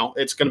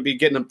it's going to be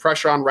getting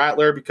pressure on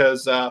Rattler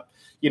because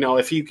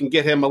if you can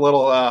get him a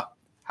little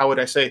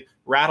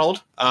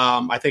rattled,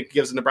 I think it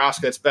gives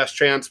Nebraska its best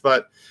chance.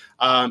 But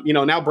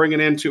now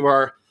bringing into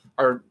our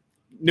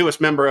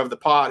newest member of the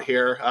pod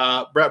here,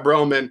 Brett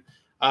Broman.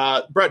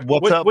 Brett,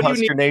 what's up,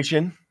 Husker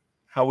Nation?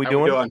 How we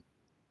doing?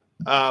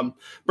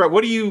 Brett,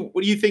 what do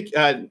you think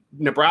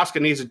Nebraska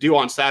needs to do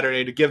on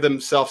Saturday to give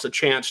themselves a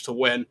chance to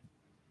win?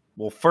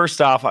 Well, first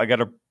off, I got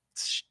to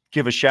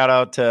give a shout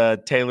out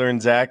to Taylor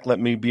and Zach. Let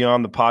me be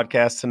on the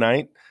podcast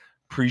tonight.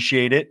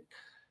 Appreciate it.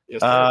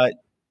 Yes, sir.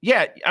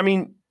 Yeah, I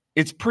mean,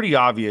 it's pretty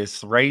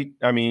obvious, right?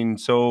 I mean,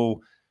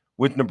 so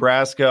with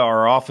Nebraska,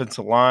 our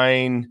offensive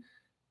line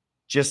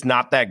just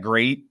not that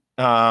great.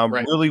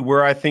 Right. Really,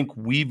 where I think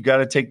we've got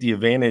to take the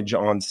advantage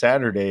on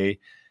Saturday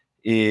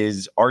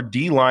is our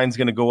D line's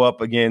going to go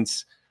up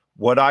against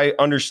what I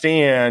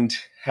understand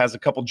has a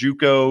couple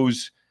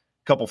JUCOs,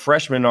 a couple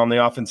freshmen on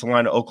the offensive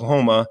line of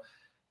Oklahoma.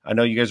 I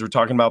know you guys were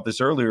talking about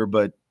this earlier,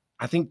 but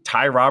I think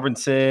Ty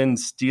Robinson,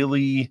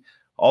 Steely,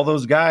 all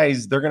those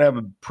guys, they're going to have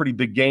a pretty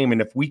big game.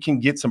 And if we can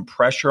get some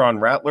pressure on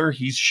Rattler,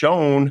 he's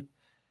shown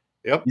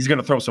he's going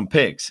to throw some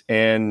picks.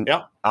 And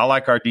I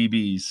like our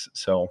DBs.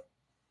 So,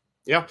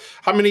 yeah.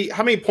 How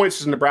many points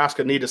does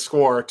Nebraska need to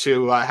score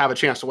to have a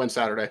chance to win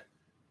Saturday?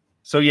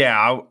 So,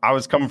 I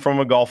was coming from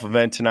a golf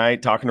event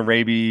tonight, talking to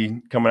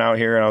Raby coming out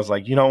here, and I was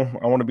like, I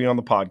want to be on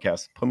the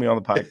podcast. Put me on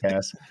the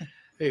podcast.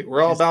 Hey,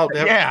 we're all about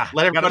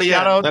let everybody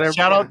shout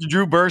out to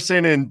Drew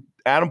Burson and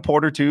Adam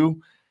Porter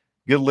too.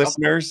 Good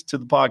listeners to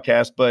the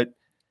podcast, but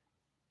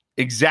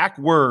exact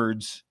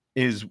words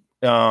is,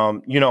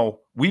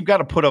 we've got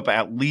to put up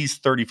at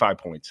least 35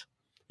 points,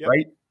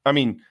 right? I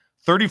mean,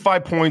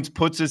 35 points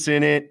puts us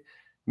in it,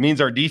 means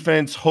our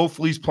defense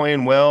hopefully is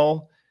playing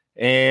well.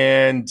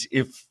 And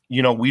if,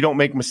 we don't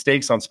make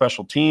mistakes on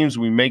special teams,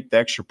 we make the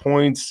extra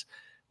points,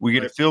 we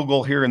get a field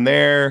goal here and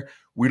there.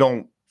 We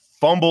don't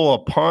fumble a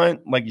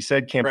punt, like you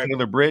said, Cam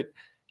Taylor-Britt,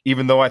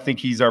 even though I think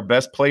he's our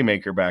best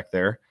playmaker back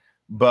there.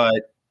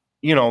 But,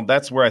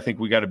 that's where I think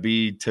we got to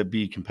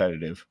be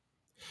competitive.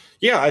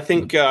 Yeah, I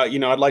think,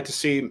 I'd like to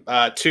see 2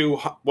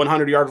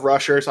 100-yard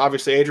rushers.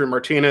 Obviously, Adrian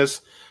Martinez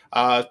is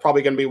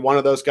probably going to be one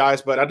of those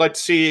guys. But I'd like to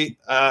see,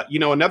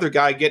 another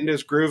guy get into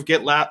his groove,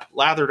 get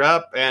lathered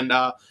up, and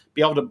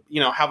be able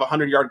to, have a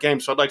 100-yard game.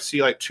 So I'd like to see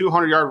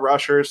 200-yard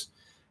rushers.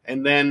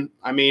 And then,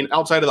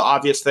 outside of the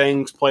obvious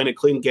things, playing a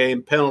clean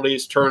game,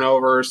 penalties,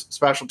 turnovers,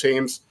 special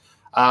teams,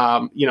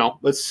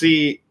 let's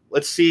see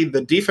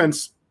the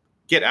defense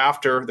get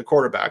after the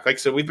quarterback. Like I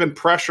said, we've been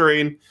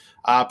pressuring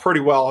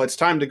pretty well. It's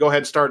time to go ahead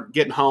and start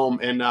getting home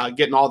and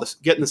getting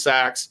the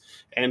sacks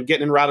and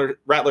getting in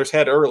Rattler's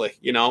head early.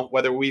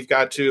 Whether we've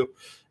got to,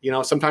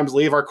 sometimes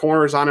leave our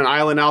corners on an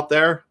island out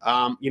there.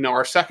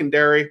 Our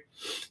secondary,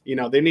 they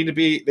need to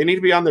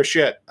be on their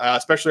shit,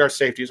 especially our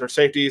safeties. Our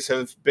safeties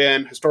have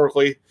been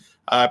historically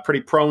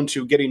pretty prone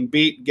to getting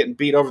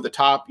beat over the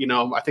top.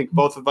 I think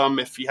both of them,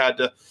 if you had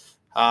to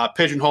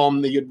pigeonhole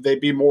them, they'd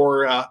be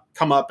more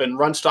come up and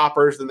run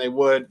stoppers than they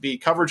would be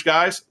coverage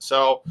guys.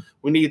 So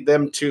we need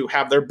them to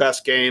have their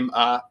best game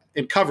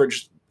in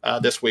coverage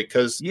this week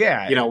because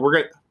we're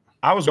good.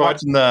 I was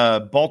watching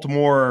the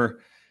Baltimore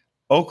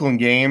Oakland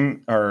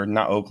game, or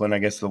not Oakland, I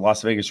guess the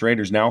Las Vegas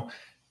Raiders now.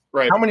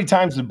 Right. How many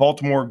times did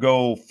Baltimore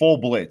go full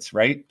blitz,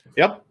 right?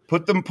 Yep.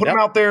 Put them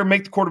out there,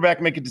 make the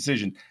quarterback make a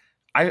decision.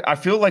 I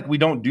feel like we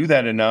don't do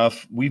that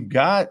enough. We've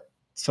got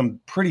some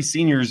pretty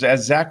seniors,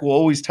 as Zach will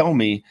always tell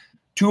me.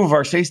 2 of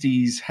our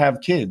safeties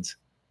have kids.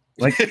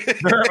 Like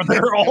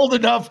they're old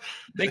enough.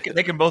 They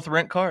can both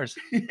rent cars.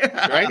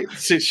 Right?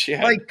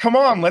 Like, come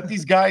on, let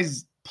these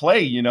guys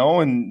play,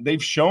 and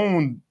they've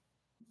shown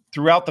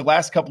throughout the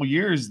last couple of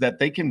years that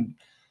they can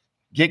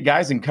get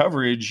guys in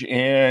coverage,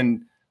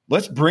 and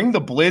let's bring the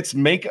blitz,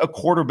 make a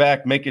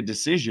quarterback make a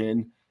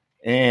decision,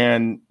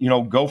 and,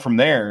 go from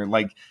there.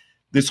 Like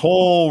this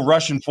whole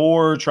rushing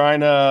 4,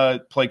 trying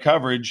to play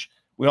coverage,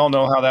 we all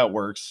know how that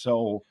works.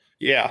 So,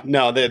 yeah,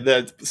 no,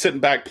 the sitting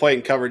back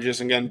playing coverage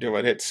isn't going to do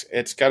it.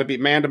 It's got to be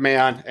man to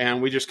man,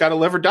 and we just got to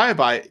live or die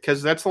by it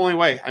because that's the only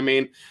way.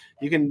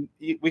 We can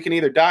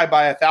either die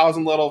by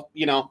 1,000 little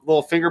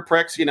finger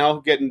pricks,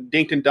 getting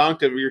dinked and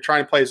dunked if you're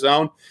trying to play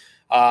zone.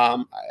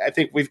 I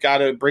think we've got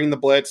to bring the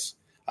blitz.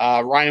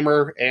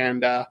 Reimer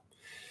and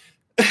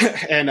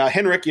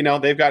Henrik,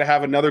 they've got to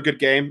have another good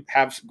game,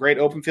 have great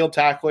open field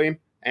tackling,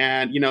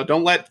 and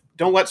don't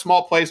let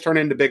small plays turn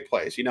into big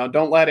plays.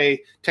 Don't let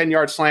a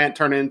 10-yard slant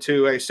turn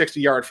into a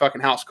 60-yard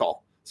fucking house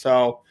call.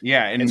 So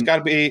and it's got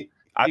to be.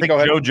 I think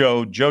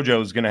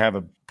JoJo's going to have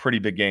a pretty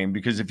big game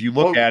because if you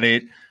look at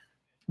it,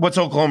 what's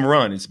Oklahoma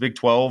run? It's Big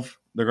 12.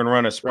 They're going to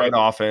run a spread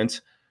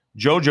offense.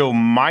 JoJo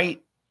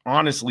might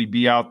honestly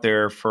be out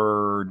there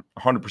for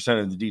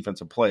 100% of the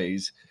defensive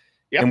plays.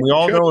 Yep, and we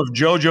all know if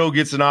JoJo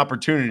gets an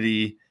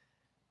opportunity,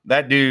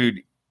 that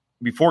dude,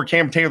 before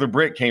Cam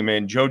Taylor-Britt came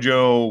in,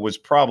 JoJo was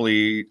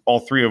probably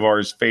all 3 of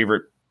ours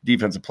favorite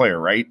defensive player,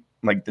 right?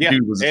 Like the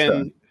dude was a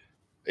stud.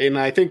 And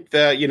I think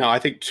that,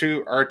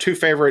 our 2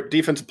 favorite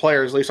defensive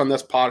players, at least on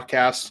this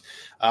podcast,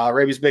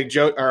 Raby's big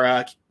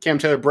Cam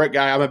Taylor-Britt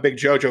guy. I'm a big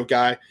JoJo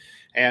guy,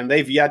 and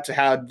they've yet to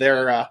have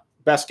their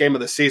best game of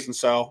the season.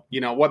 So,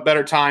 what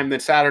better time than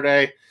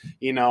Saturday,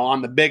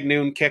 on the big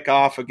noon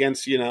kickoff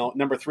against,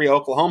 number 3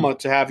 Oklahoma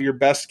to have your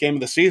best game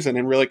of the season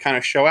and really kind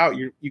of show out.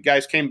 You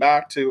guys came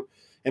back to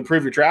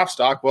improve your draft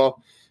stock.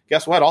 Well,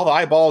 guess what? All the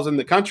eyeballs in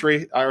the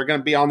country are going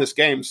to be on this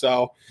game.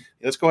 So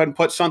let's go ahead and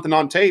put something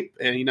on tape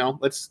and,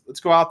 let's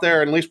go out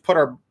there and at least put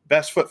our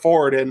best foot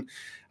forward. And,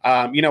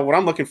 what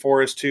I'm looking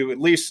for is to at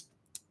least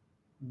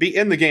be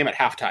in the game at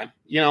halftime,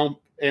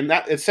 and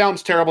that it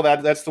sounds terrible.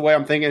 That's the way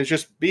I'm thinking, is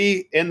just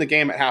be in the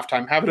game at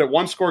halftime, have it a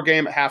 1-score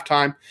game at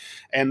halftime,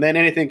 and then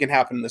anything can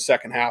happen in the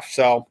second half.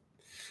 So,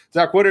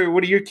 Zach, what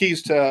are your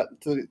keys to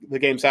the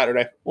game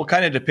Saturday? Well,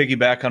 kind of to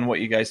piggyback on what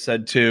you guys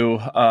said too,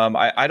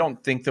 I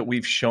don't think that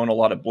we've shown a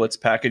lot of blitz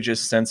packages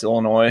since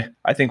Illinois.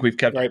 I think we've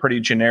kept pretty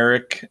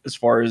generic as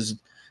far as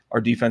our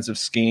defensive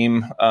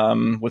scheme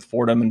with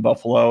Fordham and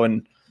Buffalo,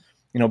 and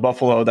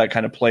Buffalo, that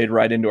kind of played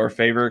right into our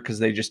favor because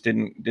they just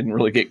didn't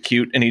really get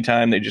cute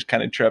anytime. They just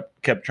kind of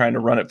kept trying to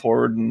run it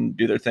forward and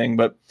do their thing.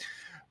 But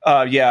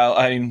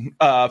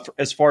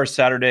as far as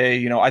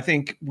Saturday, I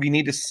think we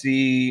need to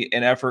see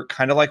an effort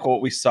kind of like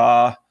what we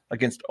saw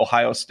against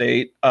Ohio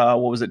State. What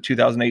was it,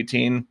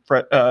 2018?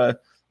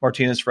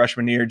 Martinez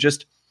freshman year.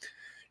 Just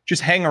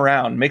hang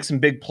around, make some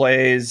big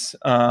plays.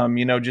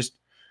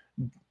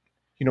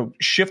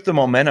 Shift the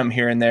momentum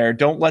here and there.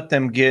 Don't let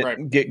them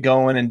get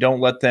going, and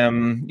don't let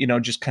them,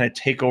 just kind of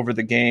take over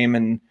the game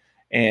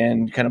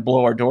and kind of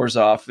blow our doors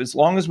off. As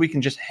long as we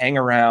can just hang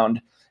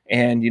around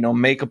and,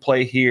 make a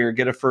play here,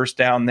 get a first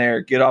down there,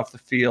 get off the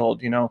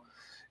field,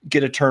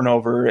 get a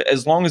turnover.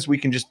 As long as we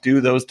can just do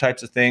those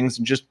types of things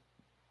and just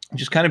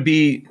kind of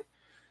be,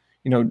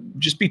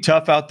 just be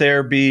tough out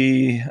there.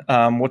 Be,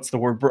 what's the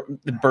word?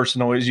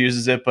 Burson always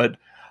uses it, but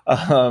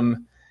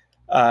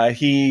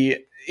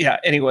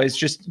anyways,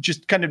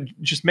 just kind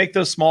of just make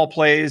those small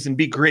plays and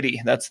be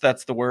gritty. That's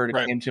the word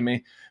that came to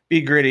me.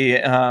 Be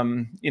gritty.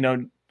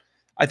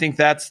 I think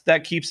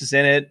that keeps us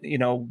in it.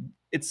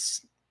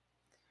 It's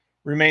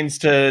remains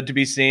to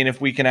be seen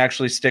if we can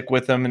actually stick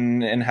with them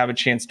and have a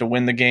chance to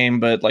win the game.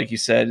 But like you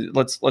said,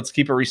 let's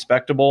keep it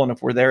respectable. And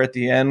if we're there at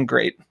the end,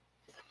 great.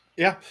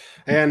 Yeah.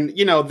 And,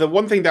 the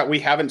one thing that we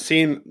haven't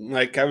seen,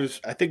 I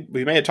think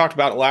we may have talked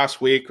about it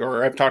last week,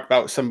 or I've talked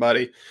about with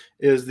somebody,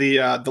 is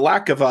the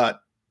lack of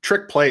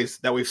trick plays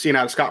that we've seen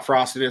out of Scott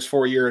Frost in his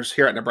 4 years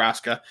here at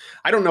Nebraska.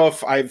 I don't know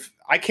if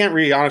I can't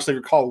really honestly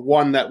recall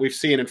one that we've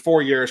seen in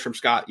 4 years from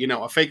Scott.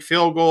 A fake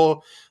field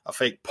goal, a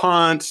fake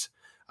punt,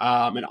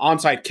 an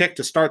onside kick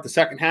to start the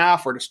second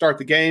half or to start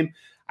the game.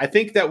 I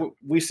think that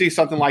we see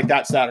something like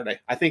that Saturday.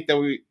 I think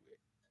that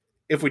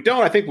if we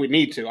don't, I think we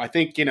need to. I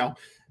think,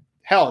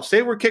 hell,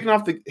 say we're kicking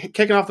off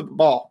the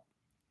ball,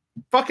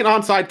 fucking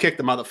onside kick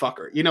the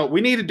motherfucker.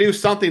 We need to do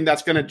something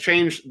that's going to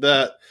change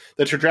the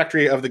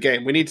trajectory of the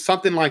game. We need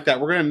something like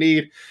that. We're going to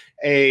need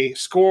a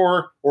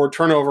score or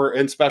turnover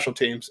in special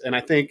teams. And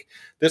I think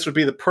this would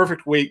be the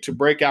perfect week to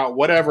break out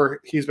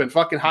whatever he's been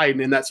fucking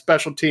hiding in that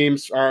special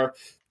teams or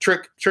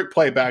trick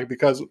play bag,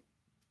 because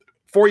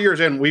 4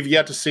 years in, we've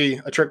yet to see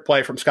a trick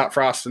play from Scott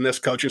Frost and this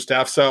coaching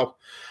staff. So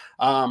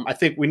I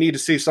think we need to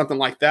see something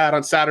like that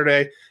on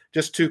Saturday,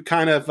 just to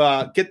kind of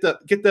get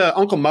the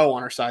Uncle Mo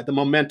on our side, the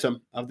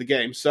momentum of the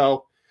game.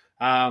 So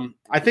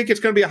I think it's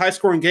going to be a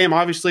high-scoring game.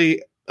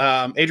 Obviously,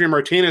 Adrian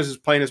Martinez is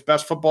playing his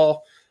best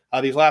football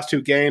these last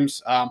two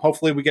games.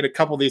 Hopefully we get a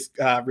couple of these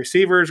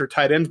receivers or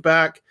tight ends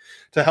back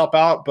to help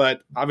out.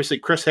 But obviously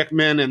Chris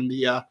Hickman and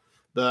the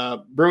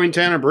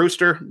Brewington or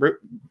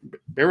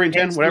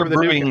Brewington, whatever the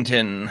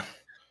Brewington.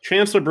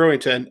 Chancellor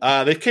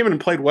Brewington. They came in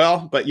and played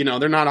well, but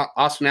they're not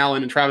Austin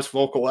Allen and Travis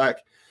Vokolek.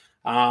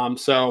 And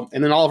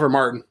then Oliver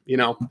Martin,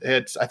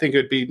 I think it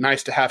would be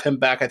nice to have him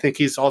back. I think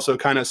he's also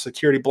kind of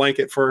security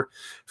blanket for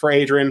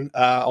Adrian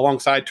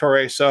alongside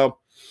Torrey. So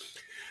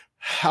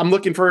I'm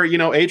looking for,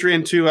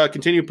 Adrian to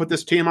continue to put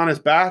this team on his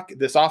back,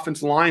 this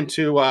offensive line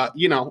to,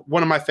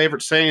 one of my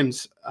favorite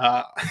sayings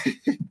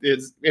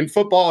is in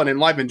football and in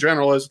life in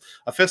general is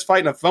a fist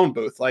fight in a phone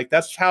booth. Like,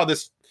 that's how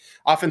this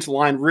offensive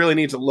line really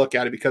needs to look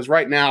at it, because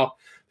right now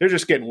they're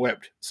just getting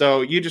whipped.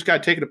 So you just got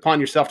to take it upon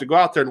yourself to go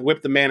out there and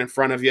whip the man in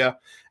front of you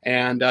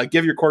and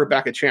give your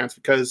quarterback a chance,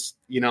 because,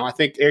 I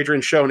think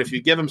Adrian's shown if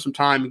you give him some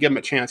time and give him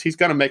a chance, he's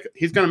going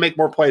to make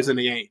more plays than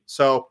he ain't.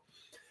 So,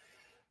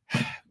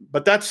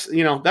 but that's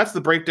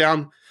the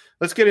breakdown.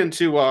 Let's get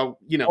into,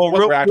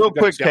 real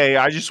quick, Kay,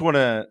 I just want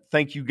to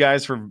thank you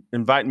guys for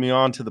inviting me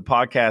on to the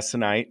podcast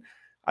tonight.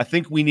 I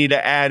think we need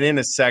to add in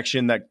a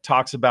section that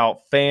talks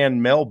about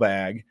fan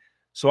mailbag.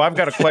 So I've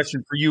got a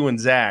question for you and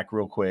Zach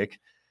real quick.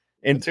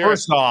 And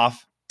first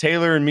off,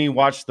 Taylor and me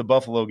watched the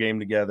Buffalo game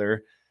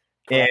together,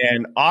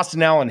 and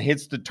Austin Allen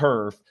hits the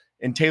turf,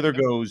 and Taylor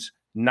goes,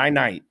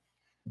 night.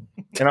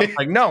 And I'm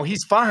like, no,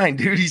 he's fine,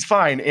 dude. He's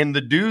fine. And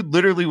the dude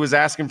literally was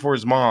asking for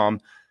his mom,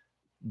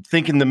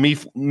 thinking the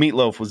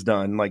meatloaf was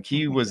done. Like,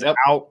 he was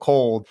out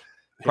cold.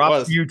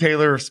 Props to you,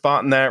 Taylor,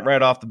 spotting that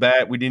right off the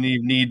bat. We didn't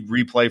even need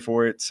replay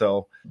for it.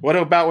 So, what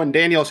about when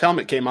Daniel's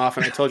helmet came off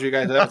and I told you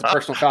guys that was a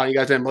personal foul? You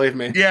guys didn't believe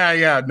me.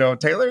 Yeah. No,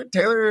 Taylor.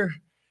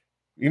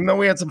 Even though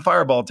we had some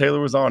fireball,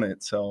 Taylor was on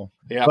it. So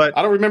yeah, but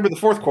I don't remember the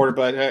fourth quarter,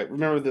 but I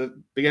remember the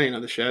beginning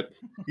of the shit.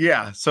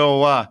 Yeah.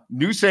 So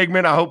new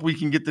segment. I hope we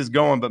can get this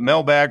going. But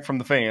mailbag from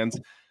the fans.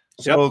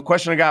 So the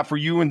question I got for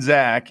you and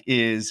Zach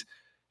is: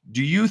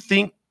 do you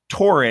think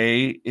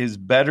Torrey is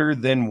better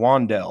than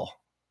Wandell?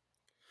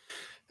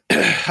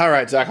 All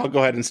right, Zach, I'll go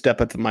ahead and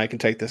step at the mic and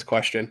take this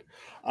question.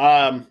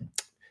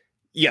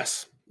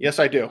 Yes,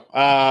 I do.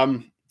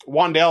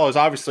 Wandell is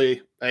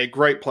obviously a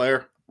great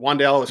player.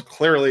 Wan'Dale is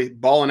clearly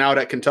balling out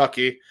at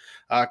Kentucky.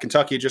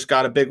 Kentucky just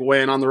got a big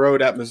win on the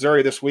road at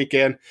Missouri this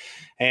weekend.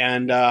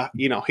 And,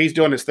 he's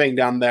doing his thing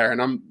down there.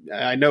 And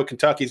I know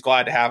Kentucky's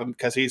glad to have him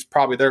because he's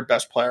probably their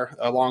best player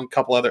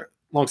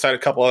alongside a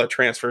couple other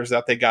transfers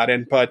that they got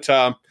in. But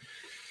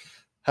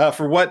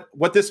for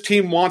what this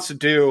team wants to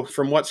do,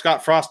 from what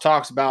Scott Frost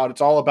talks about,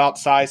 it's all about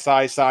size.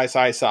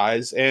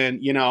 And,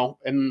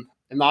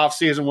 in the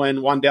offseason when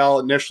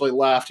Wan'Dale initially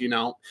left,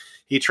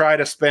 he tried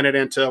to spin it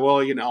into,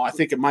 I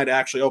think it might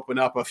actually open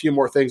up a few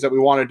more things that we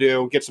want to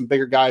do, get some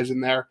bigger guys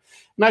in there.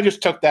 And I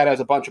just took that as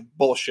a bunch of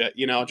bullshit,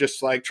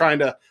 just like trying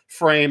to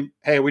frame,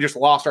 hey, we just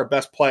lost our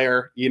best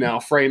player,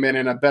 frame it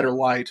in a better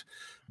light.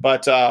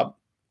 But,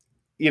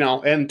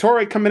 and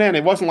Torrey coming in,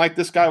 it wasn't like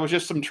this guy was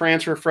just some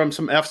transfer from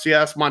some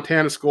FCS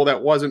Montana school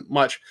that wasn't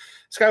much.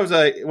 This guy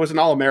was an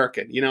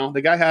All-American.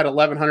 The guy had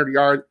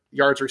 1,100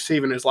 yards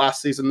receiving his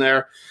last season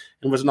there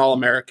and was an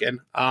All-American.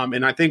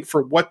 And I think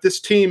for what this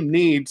team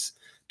needs,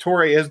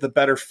 Torrey is the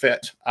better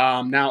fit.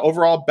 Now,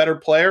 overall, better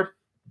player.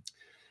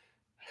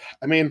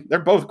 I mean, they're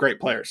both great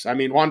players. I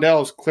mean,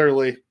 Wan'Dale is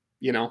clearly,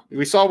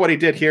 we saw what he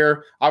did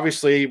here.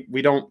 Obviously,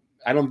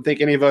 I don't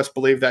think any of us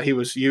believe that he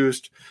was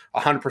used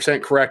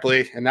 100%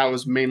 correctly, and that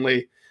was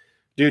mainly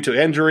due to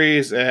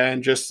injuries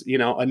and just,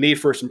 a need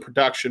for some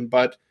production.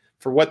 But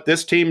for what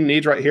this team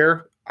needs right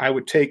here, I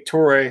would take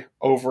Torrey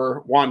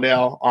over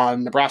Wan'Dale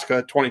on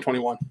Nebraska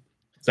 2021.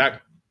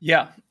 Zach?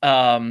 Yeah.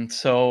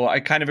 So I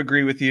kind of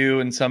agree with you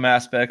in some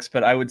aspects,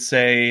 but I would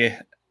say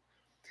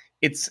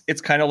it's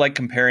kind of like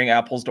comparing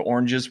apples to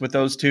oranges with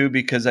those two,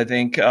 because I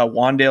think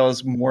Wan'Dale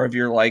is more of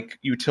your like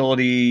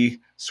utility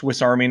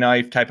Swiss Army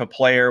knife type of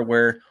player,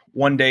 where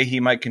one day he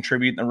might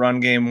contribute in the run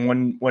game,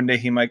 one day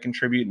he might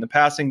contribute in the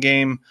passing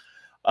game.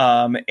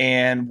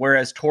 And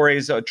whereas Torrey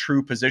is a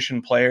true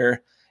position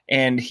player,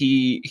 and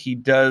he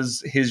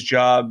does his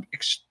job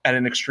at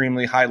an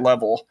extremely high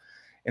level.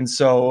 And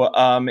so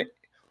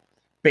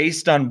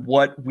based on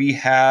what we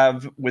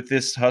have with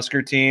this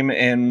Husker team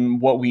and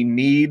what we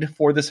need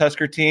for this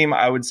Husker team,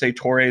 I would say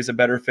Torrey is a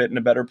better fit and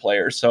a better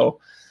player. So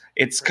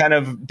it's kind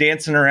of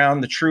dancing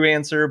around the true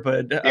answer,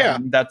 but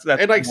that's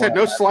and like I said,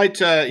 no slight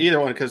to either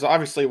one, because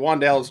obviously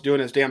Wan'Dale is doing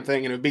his damn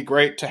thing, and it would be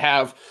great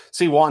to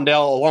see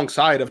Wan'Dale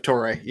alongside of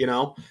Torrey,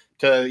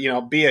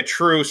 to be a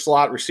true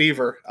slot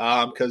receiver,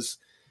 because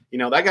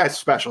that guy's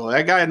special.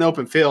 That guy in the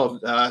open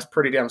field is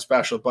pretty damn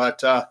special,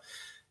 but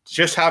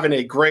just having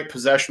a great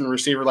possession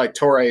receiver like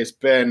Torrey has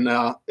been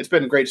it's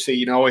been great to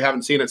see. We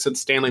haven't seen it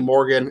since Stanley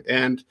Morgan,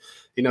 and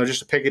just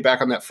to piggyback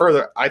on that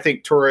further, I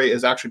think Torrey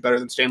is actually better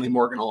than Stanley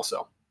Morgan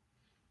also.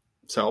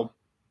 So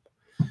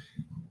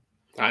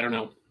I don't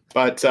know,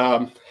 but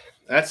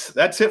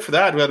that's it for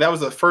that. That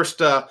was the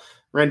first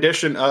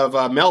rendition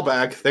of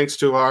Mailbag. Thanks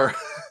to our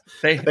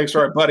thanks to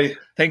our buddy.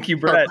 Thank you,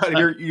 Brett.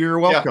 You're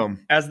welcome.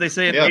 Yeah. As they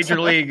say in Major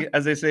League,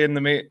 as they say in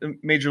the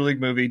Major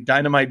League movie,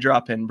 dynamite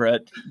drop in,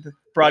 Brett.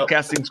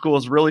 Broadcasting school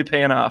is really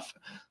paying off.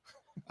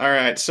 All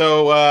right,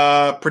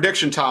 so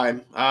prediction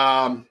time.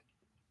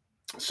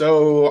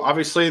 So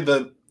obviously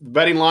the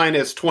betting line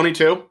is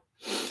 22,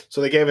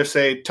 so they gave us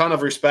a ton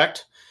of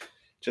respect.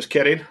 Just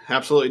kidding,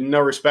 absolutely no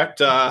respect.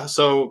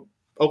 So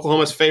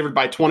Oklahoma's favored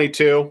by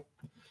 22,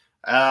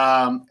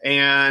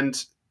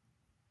 and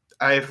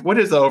what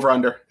is the over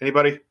under?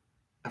 Anybody?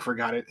 I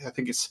forgot it. I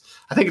think it's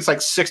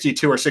like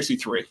 62 or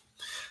 63.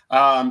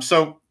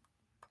 So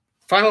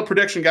final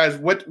prediction, guys.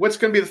 What's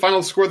going to be the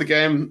final score of the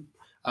game?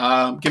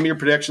 Give me your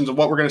predictions of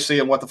what we're going to see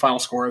and what the final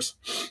score is.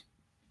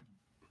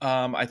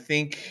 I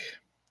think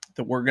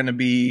that we're going to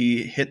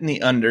be hitting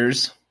the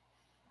unders.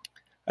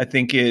 I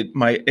think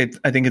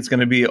it's going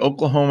to be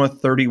Oklahoma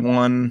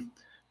 31,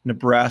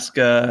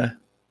 Nebraska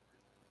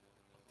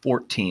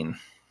 14.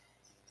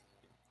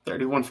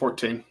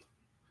 31-14.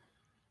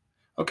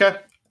 Okay.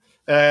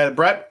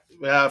 Brett,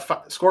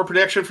 score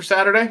prediction for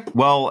Saturday?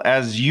 Well,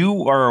 as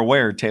you are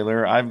aware,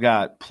 Taylor, I've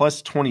got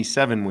plus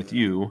 27 with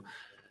you.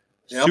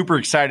 Yep. Super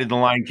excited the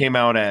line came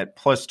out at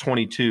plus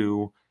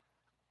 22.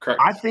 Correct.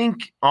 I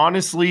think,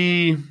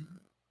 honestly,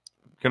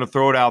 going to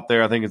throw it out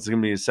there. I think it's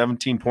going to be a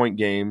 17-point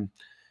game.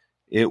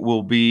 It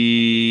will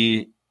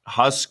be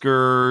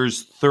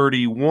Huskers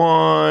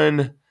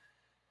 31.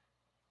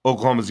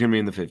 Oklahoma's going to be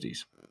in the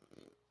 50s.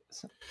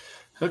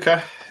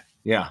 Okay.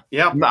 Yeah.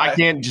 Yeah. I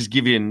can't just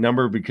give you a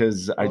number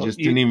because I just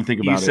didn't even think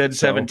about it. You said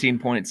 17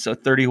 points, so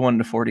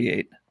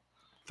 31-48.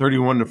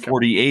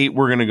 31-48.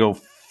 We're going to go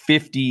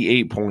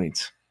 58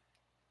 points.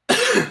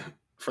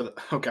 For the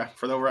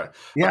over.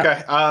 Yeah.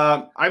 Okay.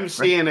 I'm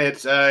seeing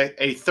it's a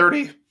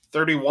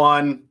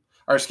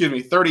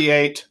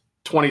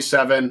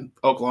 38-27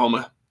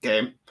 Oklahoma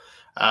game.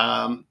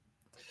 I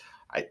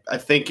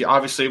think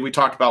obviously we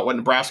talked about what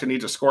Nebraska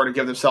needs to score to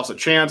give themselves a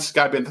chance.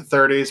 Got to be in the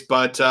 30s,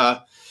 but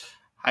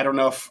I don't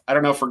know if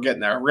we're getting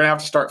there. We're gonna have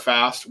to start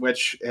fast,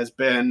 which has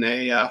been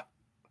a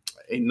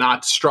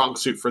not strong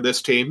suit for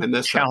this team and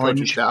this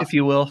challenge, if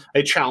you will,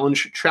 a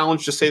challenge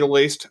to say the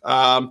least.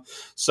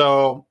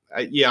 So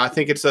I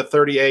think it's a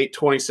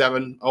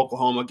 38-27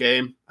 Oklahoma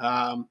game.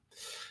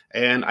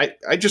 And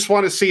I just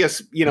want to see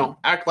us,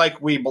 act like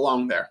we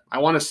belong there. I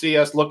want to see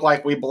us look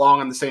like we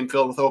belong on the same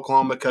field with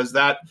Oklahoma, because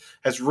that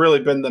has really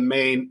been the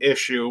main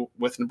issue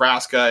with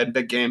Nebraska in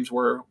big games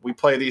where we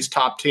play these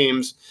top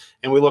teams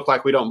and we look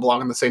like we don't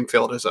belong on the same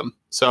field as them.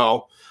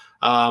 So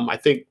I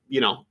think,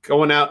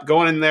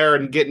 going in there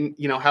and getting,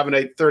 having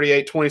a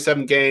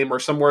 38-27 game or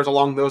somewhere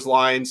along those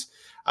lines,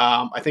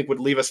 I think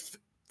would leave us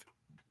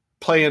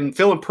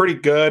feeling pretty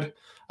good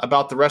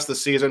about the rest of the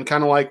season,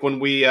 kind of like when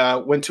we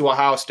went to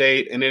Ohio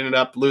State and ended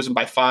up losing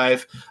by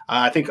 5.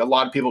 I think a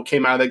lot of people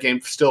came out of that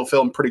game still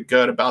feeling pretty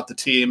good about the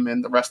team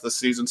and the rest of the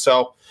season.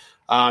 So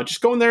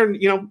just go in there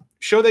and,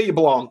 show that you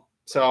belong.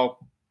 So,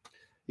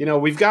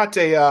 we've got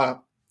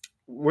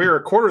we're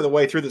a quarter of the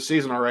way through the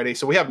season already.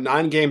 So we have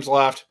 9 games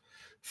left.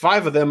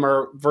 5 of them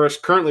are versus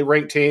currently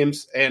ranked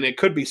teams, and it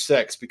could be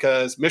 6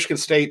 because Michigan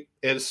State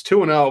is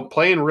 2-0,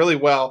 playing really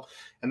well.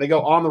 And they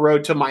go on the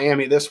road to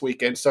Miami this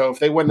weekend. So if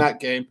they win that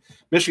game,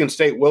 Michigan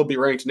State will be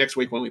ranked next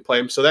week when we play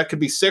them. So that could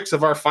be 6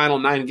 of our final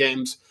 9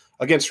 games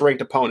against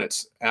ranked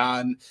opponents.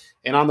 And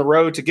on the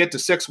road to get to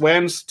 6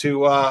 wins to,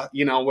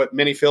 what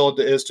many feel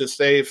is to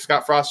save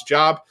Scott Frost's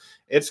job,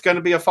 it's going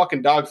to be a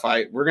fucking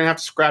dogfight. We're going to have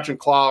to scratch and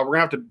claw. We're going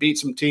to have to beat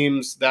some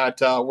teams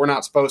that we're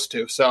not supposed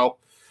to. So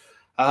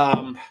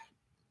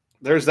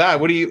there's that.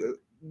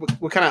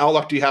 What kind of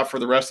outlook do you have for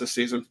the rest of the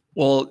season?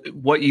 Well,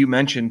 what you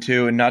mentioned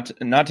too, and not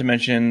to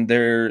mention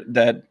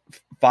that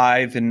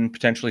 5 and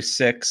potentially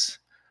 6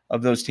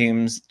 of those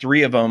teams,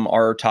 3 of them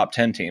are top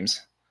 10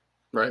 teams.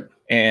 Right.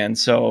 And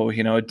so,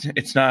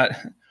 it's not,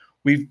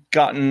 we've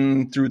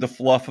gotten through the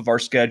fluff of our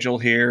schedule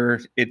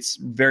here. It's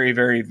very,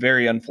 very,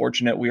 very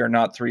unfortunate we are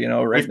not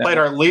 3-0 right now.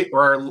 We've played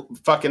our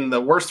fucking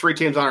the worst 3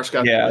 teams on our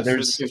schedule. Yeah,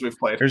 there's teams we've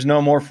played. There's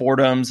no more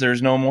Fordhams.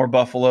 There's no more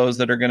Buffaloes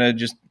that are going to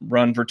just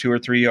run for 2 or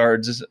 3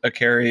 yards a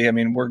carry. I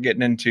mean, we're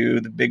getting into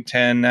the Big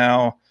Ten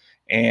now,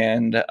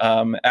 and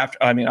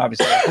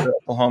obviously after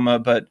Oklahoma,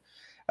 but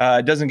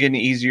it doesn't get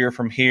any easier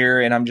from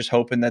here. And I'm just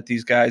hoping that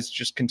these guys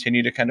just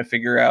continue to kind of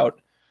figure out,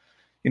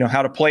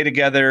 how to play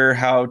together,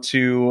 how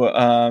to,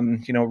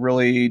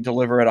 really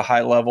deliver at a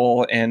high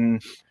level.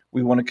 And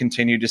we want to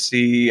continue to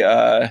see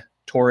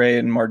Torre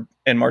and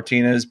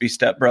Martinez be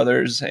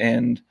stepbrothers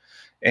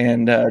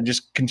and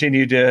just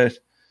continue to,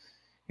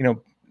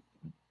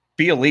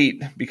 be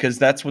elite, because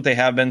that's what they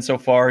have been so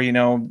far. I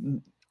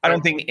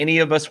don't think any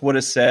of us would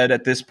have said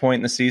at this point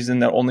in the season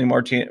that only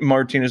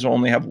Martinez will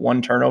only have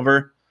 1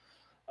 turnover.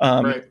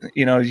 Right.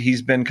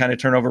 He's been kind of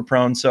turnover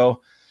prone.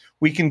 So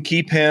we can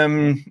keep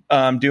him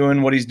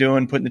doing what he's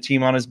doing, putting the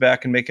team on his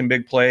back and making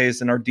big plays,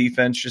 and our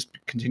defense just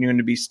continuing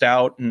to be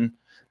stout and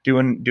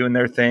doing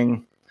their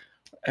thing.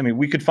 I mean,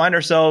 we could find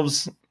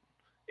ourselves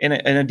in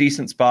a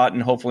decent spot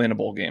and hopefully in a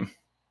bowl game.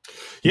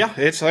 Yeah,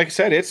 it's like I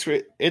said, it's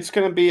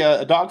going to be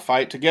a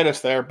dogfight to get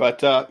us there, but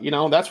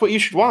that's what you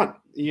should want.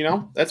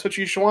 That's what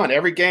you should want.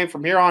 Every game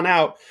from here on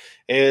out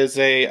is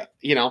a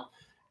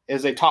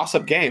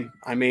toss-up game.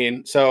 I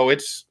mean, so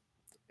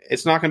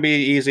it's not going to be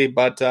easy,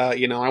 but I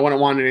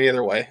wouldn't want it any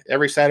other way.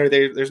 Every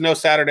Saturday, there's no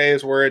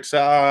Saturdays where it's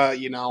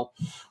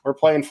we're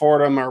playing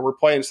Fordham or we're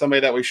playing somebody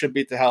that we should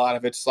beat the hell out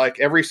of. It's like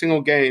every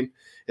single game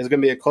is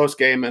going to be a close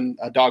game and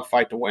a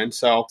dogfight to win.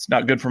 So it's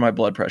not good for my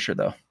blood pressure,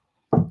 though.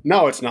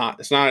 No, it's not.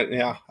 It's not.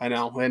 Yeah, I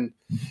know, and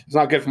it's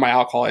not good for my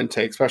alcohol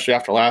intake, especially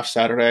after last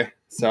Saturday.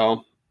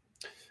 So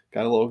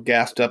got a little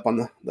gassed up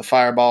on the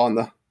Fireball and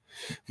the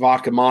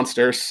vodka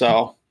monsters.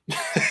 So.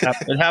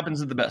 It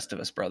happens to the best of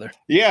us, brother.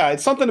 Yeah,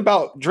 it's something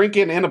about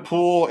drinking in a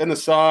pool in the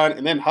sun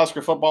and then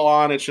Husker football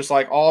on. It's just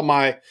like all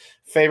my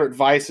favorite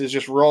vices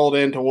just rolled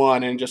into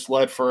one and just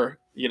led for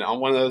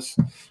one of those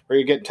where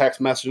you get text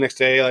message next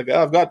day like,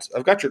 oh,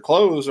 I've got your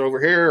clothes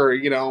over here, or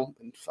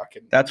and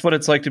fucking. That's what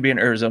it's like to be an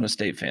Arizona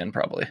State fan,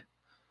 probably.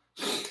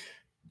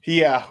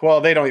 Yeah,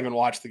 well, they don't even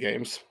watch the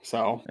games.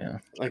 So, yeah,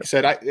 like I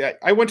said,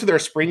 I went to their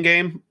spring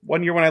game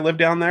one year when I lived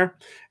down there,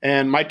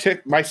 and my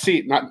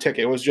seat, not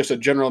ticket, it was just a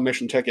general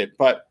admission ticket,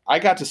 but I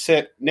got to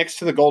sit next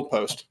to the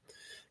goalpost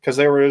because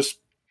there was,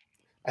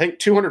 I think,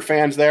 200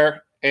 fans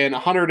there, and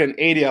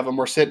 180 of them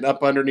were sitting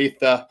up underneath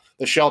the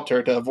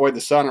shelter to avoid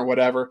the sun or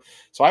whatever.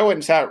 So I went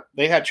and sat.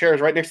 They had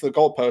chairs right next to the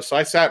goalpost, so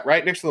I sat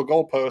right next to the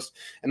goalpost,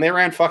 and they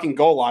ran fucking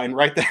goal line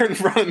right there in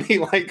front of me,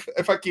 like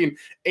fucking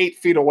 8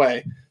 feet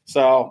away.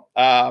 So,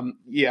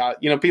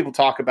 people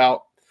talk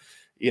about,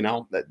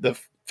 the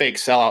fake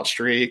sellout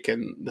streak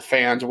and the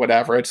fans or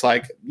whatever. It's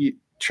like,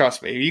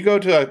 trust me, you go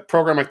to a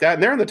program like that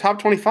and they're in the top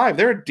 25.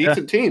 They're a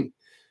decent team.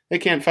 They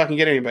can't fucking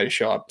get anybody to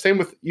show up. Same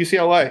with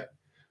UCLA.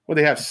 What,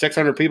 they have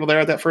 600 people there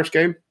at that first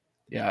game?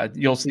 Yeah,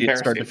 you'll see it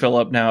start to fill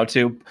up now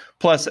too.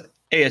 Plus,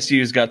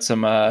 ASU's got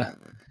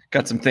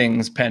some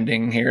things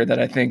pending here that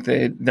I think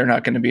they're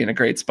not going to be in a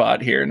great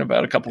spot here in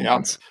about a couple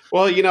months.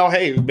 Well,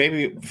 hey,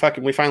 maybe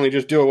we finally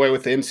just do away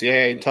with the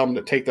NCAA and tell them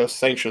to take those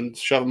sanctions,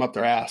 shove them up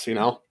their ass,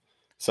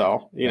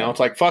 So, it's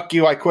like, fuck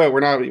you, I quit.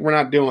 We're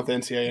not dealing with the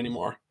NCAA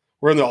anymore.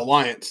 We're in the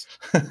alliance.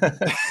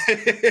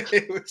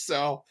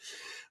 So,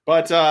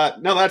 but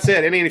no, that's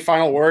it. Any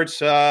final words?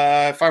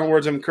 Final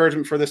words of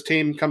encouragement for this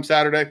team come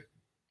Saturday?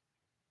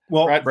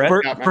 Well,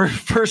 Brett,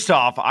 first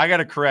off, I got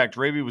to correct.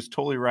 Raby was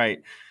totally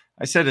right.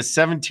 I said a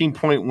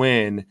 17-point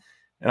win,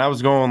 and I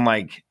was going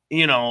like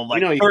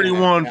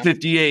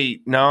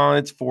 31-58. No,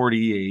 it's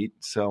 48.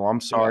 So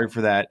I'm sorry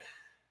for that.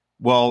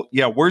 Well,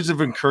 yeah, words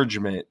of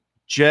encouragement.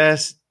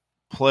 Just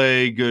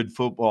play good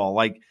football.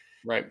 Like,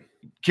 right.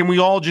 Can we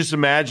all just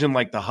imagine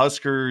like the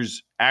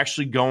Huskers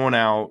actually going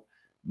out,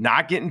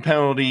 not getting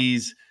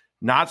penalties,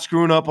 not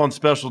screwing up on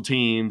special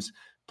teams,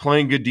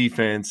 playing good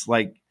defense,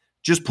 like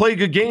just play a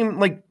good game.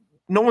 Like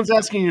no one's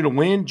asking you to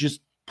win,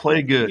 just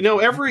play good.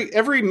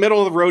 Every middle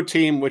of the road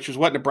team, which is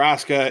what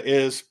Nebraska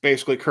is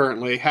basically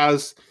currently,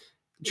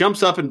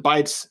 jumps up and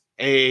bites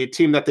a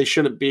team that they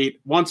shouldn't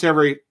beat once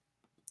every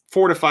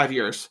 4 to 5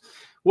 years.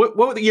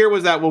 What year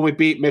was that when we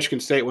beat Michigan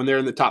State when they're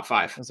in the top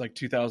 5? It was like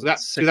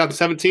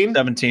 2017?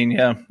 17,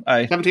 yeah.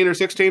 17 or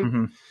 16?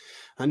 Mm-hmm.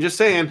 I'm just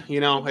saying,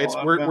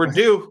 we're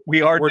due.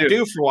 We're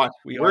due for one.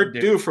 We're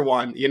due for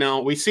one.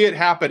 We see it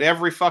happen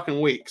every fucking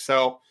week.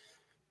 So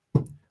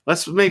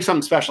let's make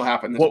something special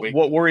happen this week.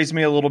 What worries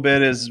me a little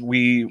bit is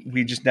we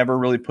just never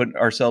really put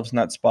ourselves in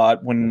that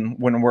spot when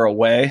we're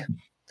away.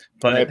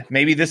 But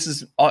maybe this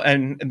is,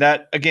 and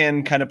that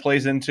again kind of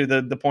plays into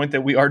the point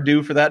that we are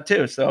due for that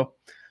too. So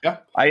yeah,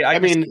 I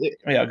mean,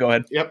 go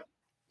ahead. Yep.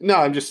 No,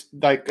 I'm just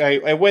like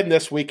I win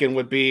this weekend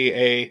would be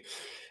a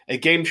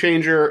game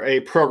changer, a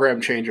program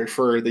changer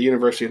for the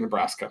University of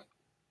Nebraska.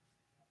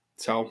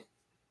 So,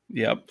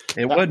 yep,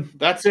 it would.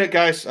 That's it,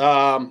 guys.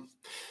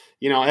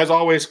 As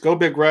always, go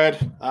Big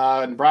Red.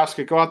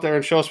 Nebraska, go out there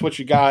and show us what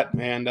you got,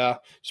 and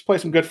just play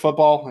some good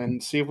football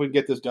and see if we can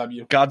get this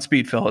W.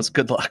 Godspeed, fellas.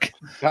 Good luck.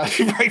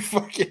 Right,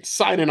 fucking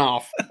signing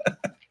off.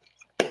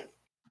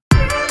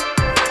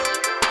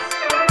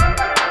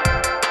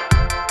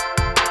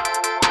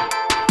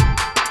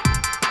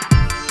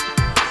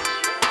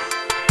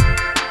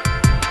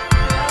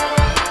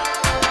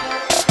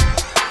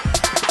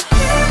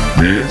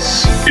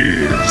 This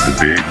is the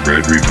Big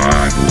Red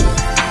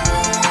Revival.